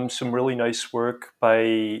also some really nice work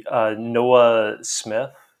by Noah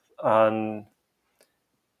Smith on.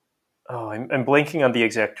 Oh, I'm blanking on the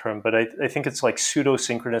exact term, but I think it's like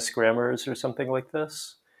pseudo-synchronous grammars or something like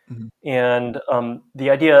this. Mhm. And the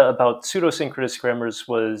idea about pseudo-synchronous grammars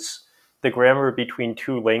was the grammar between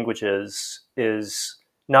two languages is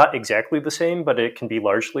not exactly the same, but it can be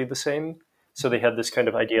largely the same. So they had this kind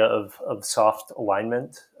of idea of soft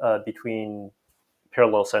alignment between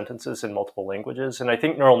parallel sentences in multiple languages. And I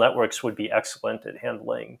think neural networks would be excellent at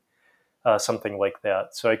handling something like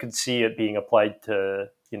that. So I could see it being applied to,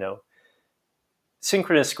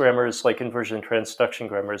 synchronous grammars like inversion and transduction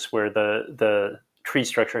grammars, where the tree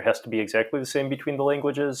structure has to be exactly the same between the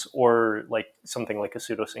languages, or like something like a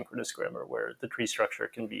pseudo-synchronous grammar where the tree structure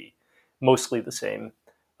can be mostly the same,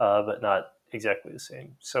 but not exactly the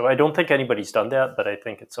same. So I don't think anybody's done that, but I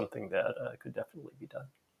think it's something that could definitely be done.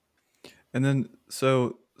 And then,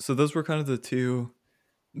 so those were kind of the two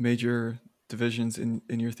major divisions in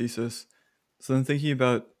your thesis. So then, thinking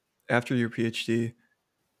about after your PhD,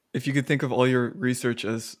 if you could think of all your research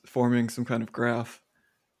as forming some kind of graph,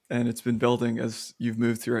 and it's been building as you've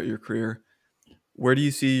moved throughout your career, where do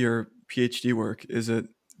you see your PhD work? Is it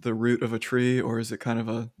the root of a tree, or is it kind of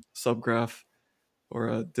a subgraph or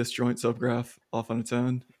a disjoint subgraph off on its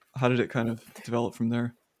own? How did it kind of develop from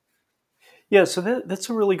there? Yeah, so that's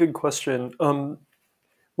a really good question.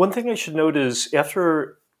 One thing I should note is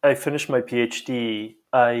after I finished my PhD,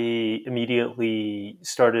 I immediately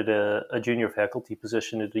started a junior faculty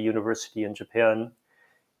position at a university in Japan.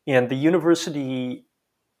 And the university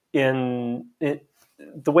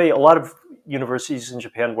the way a lot of universities in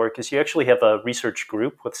Japan work is you actually have a research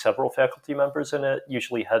group with several faculty members in it,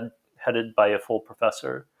 usually headed by a full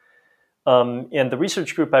professor. And the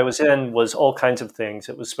research group I was in was all kinds of things.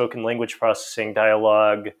 It was spoken language processing,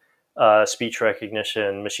 dialogue, speech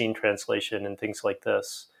recognition, machine translation, and things like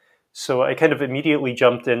this. So I kind of immediately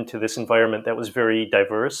jumped into this environment that was very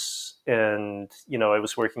diverse. And, I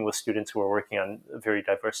was working with students who were working on very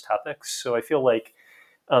diverse topics. So I feel like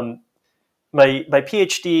um, my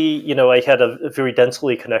PhD, I had a very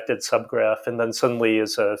densely connected subgraph. And then suddenly,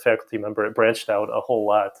 as a faculty member, it branched out a whole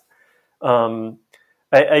lot. Um,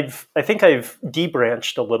 I think I've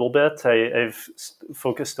debranched a little bit. I've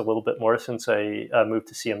focused a little bit more since I moved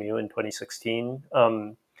to CMU in 2016.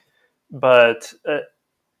 But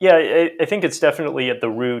yeah, I think it's definitely at the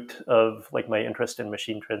root of like my interest in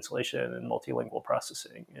machine translation and multilingual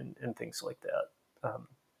processing and things like that.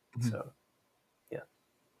 Mhm. So yeah.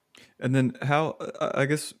 And then how, I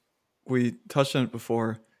guess we touched on it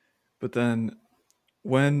before, but then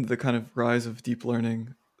when the kind of rise of deep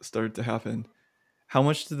learning started to happen, how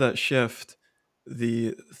much did that shift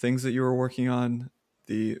the things that you were working on,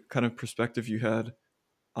 the kind of perspective you had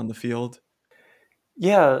on the field?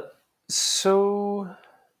 Yeah. So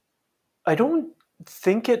I don't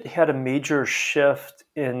think it had a major shift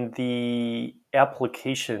in the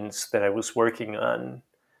applications that I was working on.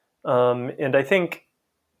 And I think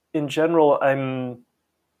in general,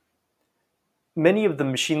 many of the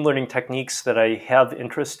machine learning techniques that I have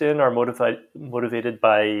interest in are motivated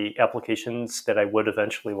by applications that I would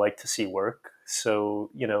eventually like to see work.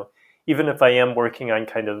 So, even if I am working on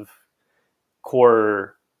kind of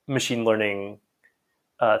core machine learning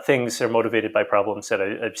things, are motivated by problems that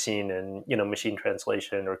I've seen in, machine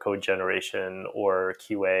translation or code generation or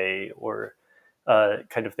QA or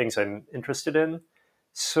kind of things I'm interested in.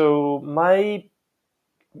 So my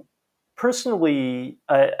personally,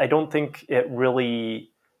 I don't think it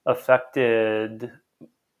really affected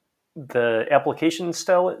the application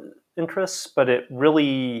style interests, but it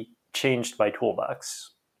really changed my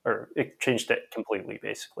toolbox, or it changed it completely,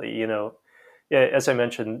 basically. Yeah, as I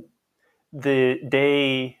mentioned, the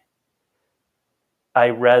day I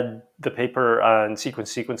read the paper on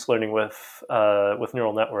sequence learning with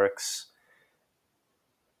neural networks,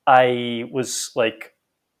 I was like,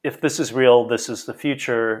 if this is real, this is the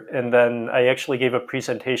future. And then I actually gave a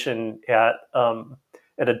presentation at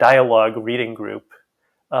a dialogue reading group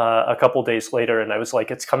a couple days later, and I was like,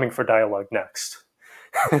 it's coming for dialogue next.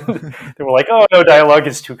 They were like, "Oh no, dialogue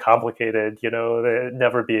is too complicated. They'd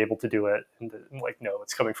never be able to do it." And I'm like, "No,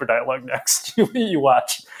 it's coming for dialogue next. You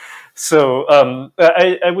watch." So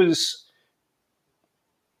I was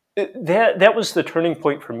that was the turning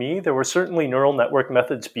point for me. There were certainly neural network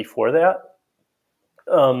methods before that,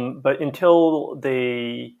 but until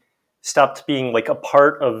they stopped being like a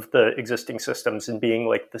part of the existing systems and being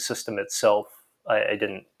like the system itself, I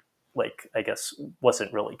didn't like. I guess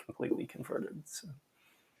wasn't really completely converted. So.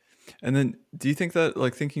 And then do you think that,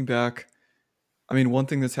 like, thinking back, I mean, one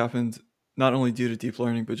thing that's happened not only due to deep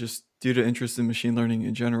learning, but just due to interest in machine learning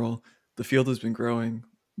in general, the field has been growing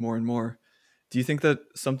more and more. Do you think that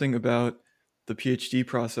something about the PhD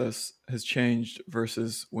process has changed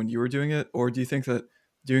versus when you were doing it? Or do you think that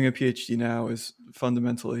doing a PhD now is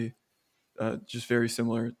fundamentally just very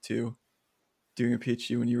similar to doing a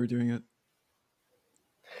PhD when you were doing it?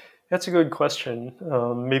 That's a good question.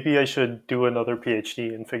 Maybe I should do another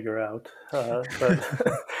PhD and figure out. But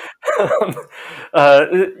um,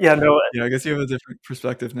 yeah, no, Yeah, I guess you have a different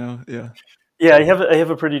perspective now. Yeah. yeah, I have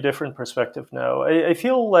a pretty different perspective now. I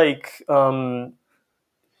feel like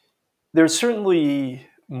there's certainly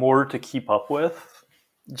more to keep up with.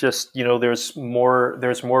 Just there's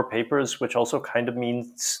more papers, which also kind of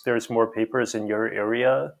means there's more papers in your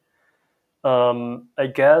area. I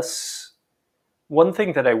guess one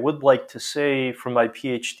thing that I would like to say from my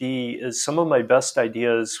PhD is some of my best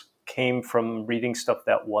ideas came from reading stuff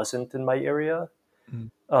that wasn't in my area.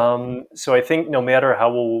 Mm. So I think no matter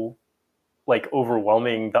how like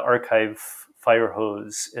overwhelming the archive fire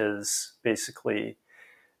hose is, basically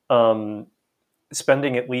um,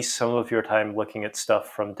 spending at least some of your time looking at stuff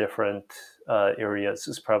from different areas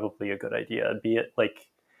is probably a good idea. Be it like,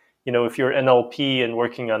 if you're NLP and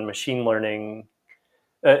working on machine learning,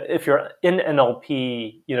 if you're in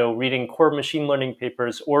NLP, reading core machine learning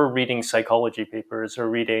papers or reading psychology papers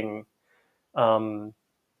or reading um,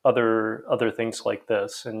 other things like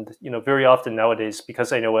this. And very often nowadays,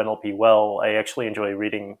 because I know NLP well, I actually enjoy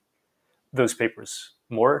reading those papers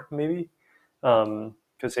more, maybe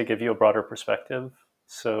because they give you a broader perspective.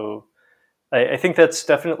 So I think that's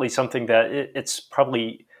definitely something that it's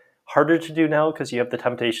probably harder to do now because you have the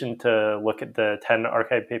temptation to look at the 10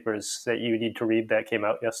 archive papers that you need to read that came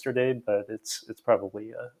out yesterday, but it's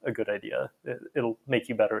probably a good idea. It'll make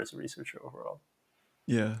you better as a researcher overall.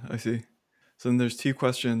 Yeah, I see. So then there's two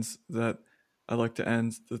questions that I like to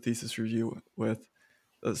end the thesis review with.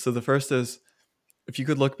 So the first is, if you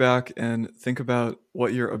could look back and think about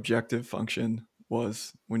what your objective function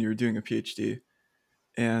was when you were doing a PhD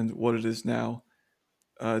and what it is now,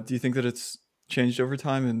 do you think that it's changed over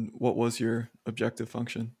time, and what was your objective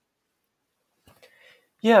function?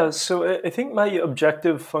 Yeah, so I think my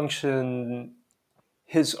objective function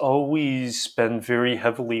has always been very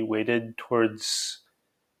heavily weighted towards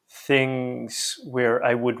things where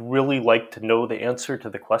I would really like to know the answer to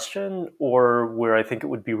the question, or where I think it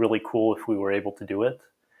would be really cool if we were able to do it.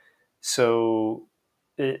 So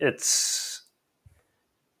it's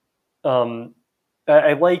um,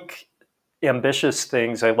 I like ambitious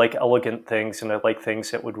things, I like elegant things, and I like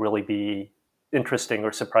things that would really be interesting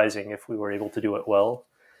or surprising if we were able to do it well.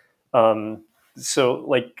 Um, so,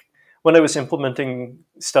 like, when I was implementing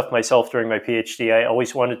stuff myself during my PhD, I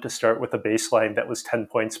always wanted to start with a baseline that was 10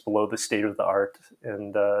 points below the state of the art,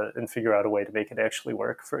 and figure out a way to make it actually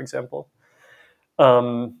work, for example.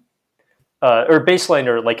 Um, or baseline,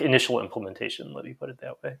 or like initial implementation, let me put it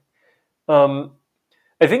that way. Um,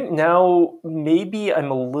 I think now maybe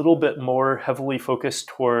I'm a little bit more heavily focused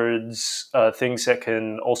towards things that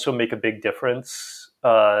can also make a big difference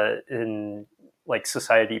in like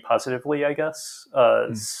society positively, I guess.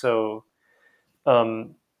 Mm. So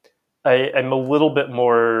um, I'm a little bit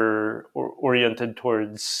more oriented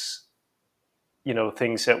towards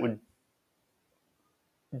things that would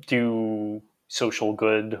do social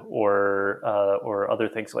good, or other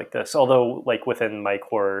things like this. Although like within my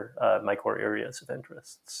core areas of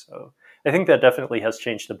interest. So I think that definitely has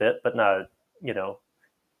changed a bit, but not you know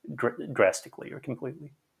drastically or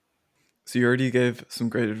completely. So you already gave some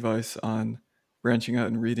great advice on branching out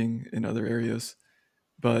and reading in other areas,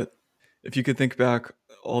 but if you could think back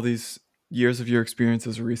all these years of your experience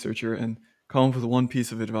as a researcher and come up with one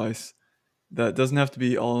piece of advice that doesn't have to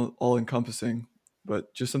be all encompassing,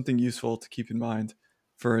 but just something useful to keep in mind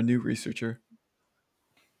for a new researcher.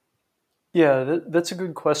 Yeah, that's a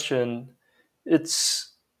good question.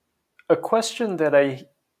 It's a question that I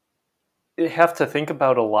have to think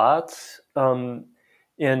about a lot, and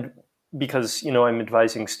because I'm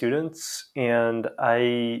advising students, and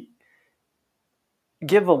I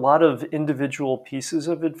give a lot of individual pieces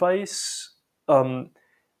of advice, um,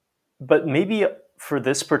 but maybe for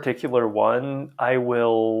this particular one, I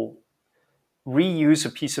will reuse a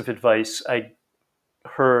piece of advice I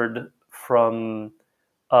heard from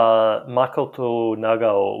Makoto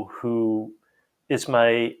Nagao, who is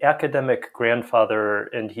my academic grandfather,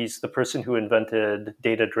 and he's the person who invented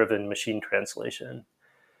data-driven machine translation.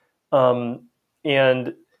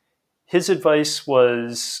 And his advice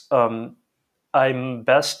was, I'm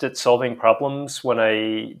best at solving problems when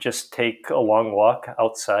I just take a long walk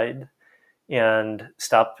outside and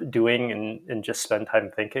stop doing and just spend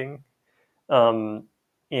time thinking.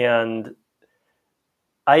 And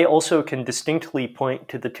I also can distinctly point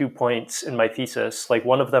to the 2 points in my thesis. Like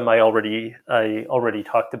one of them I already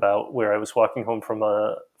talked about, where I was walking home from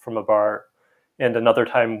a bar, and another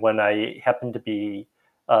time when I happened to be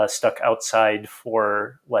stuck outside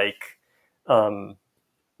for like an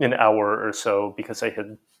hour or so because I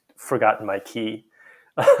had forgotten my key.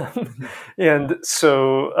 And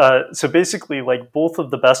so basically, like both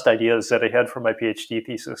of the best ideas that I had for my PhD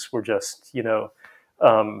thesis were just,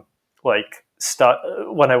 like stuck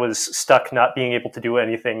when I was stuck, not being able to do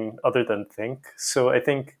anything other than think. So I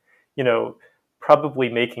think, you know, probably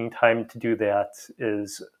making time to do that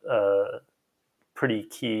is pretty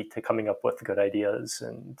key to coming up with good ideas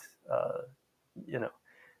and, you know,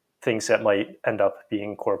 things that might end up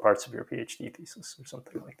being core parts of your PhD thesis or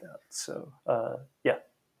something like that. So yeah.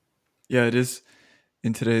 Yeah, it is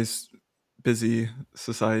in today's busy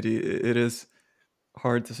society. It is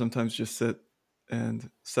hard to sometimes just sit and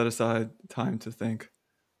set aside time to think,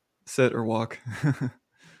 sit or walk.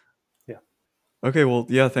 Yeah. Okay, well,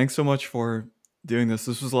 yeah, thanks so much for doing this.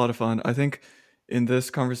 This was a lot of fun. I think in this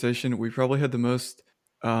conversation, we probably had the most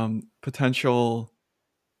potential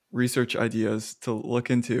research ideas to look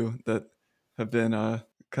into that have been kind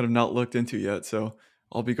of not looked into yet. So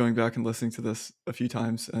I'll be going back and listening to this a few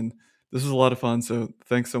times. And this was a lot of fun. So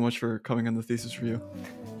thanks so much for coming on the thesis review.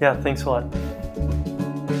 Yeah, thanks a lot.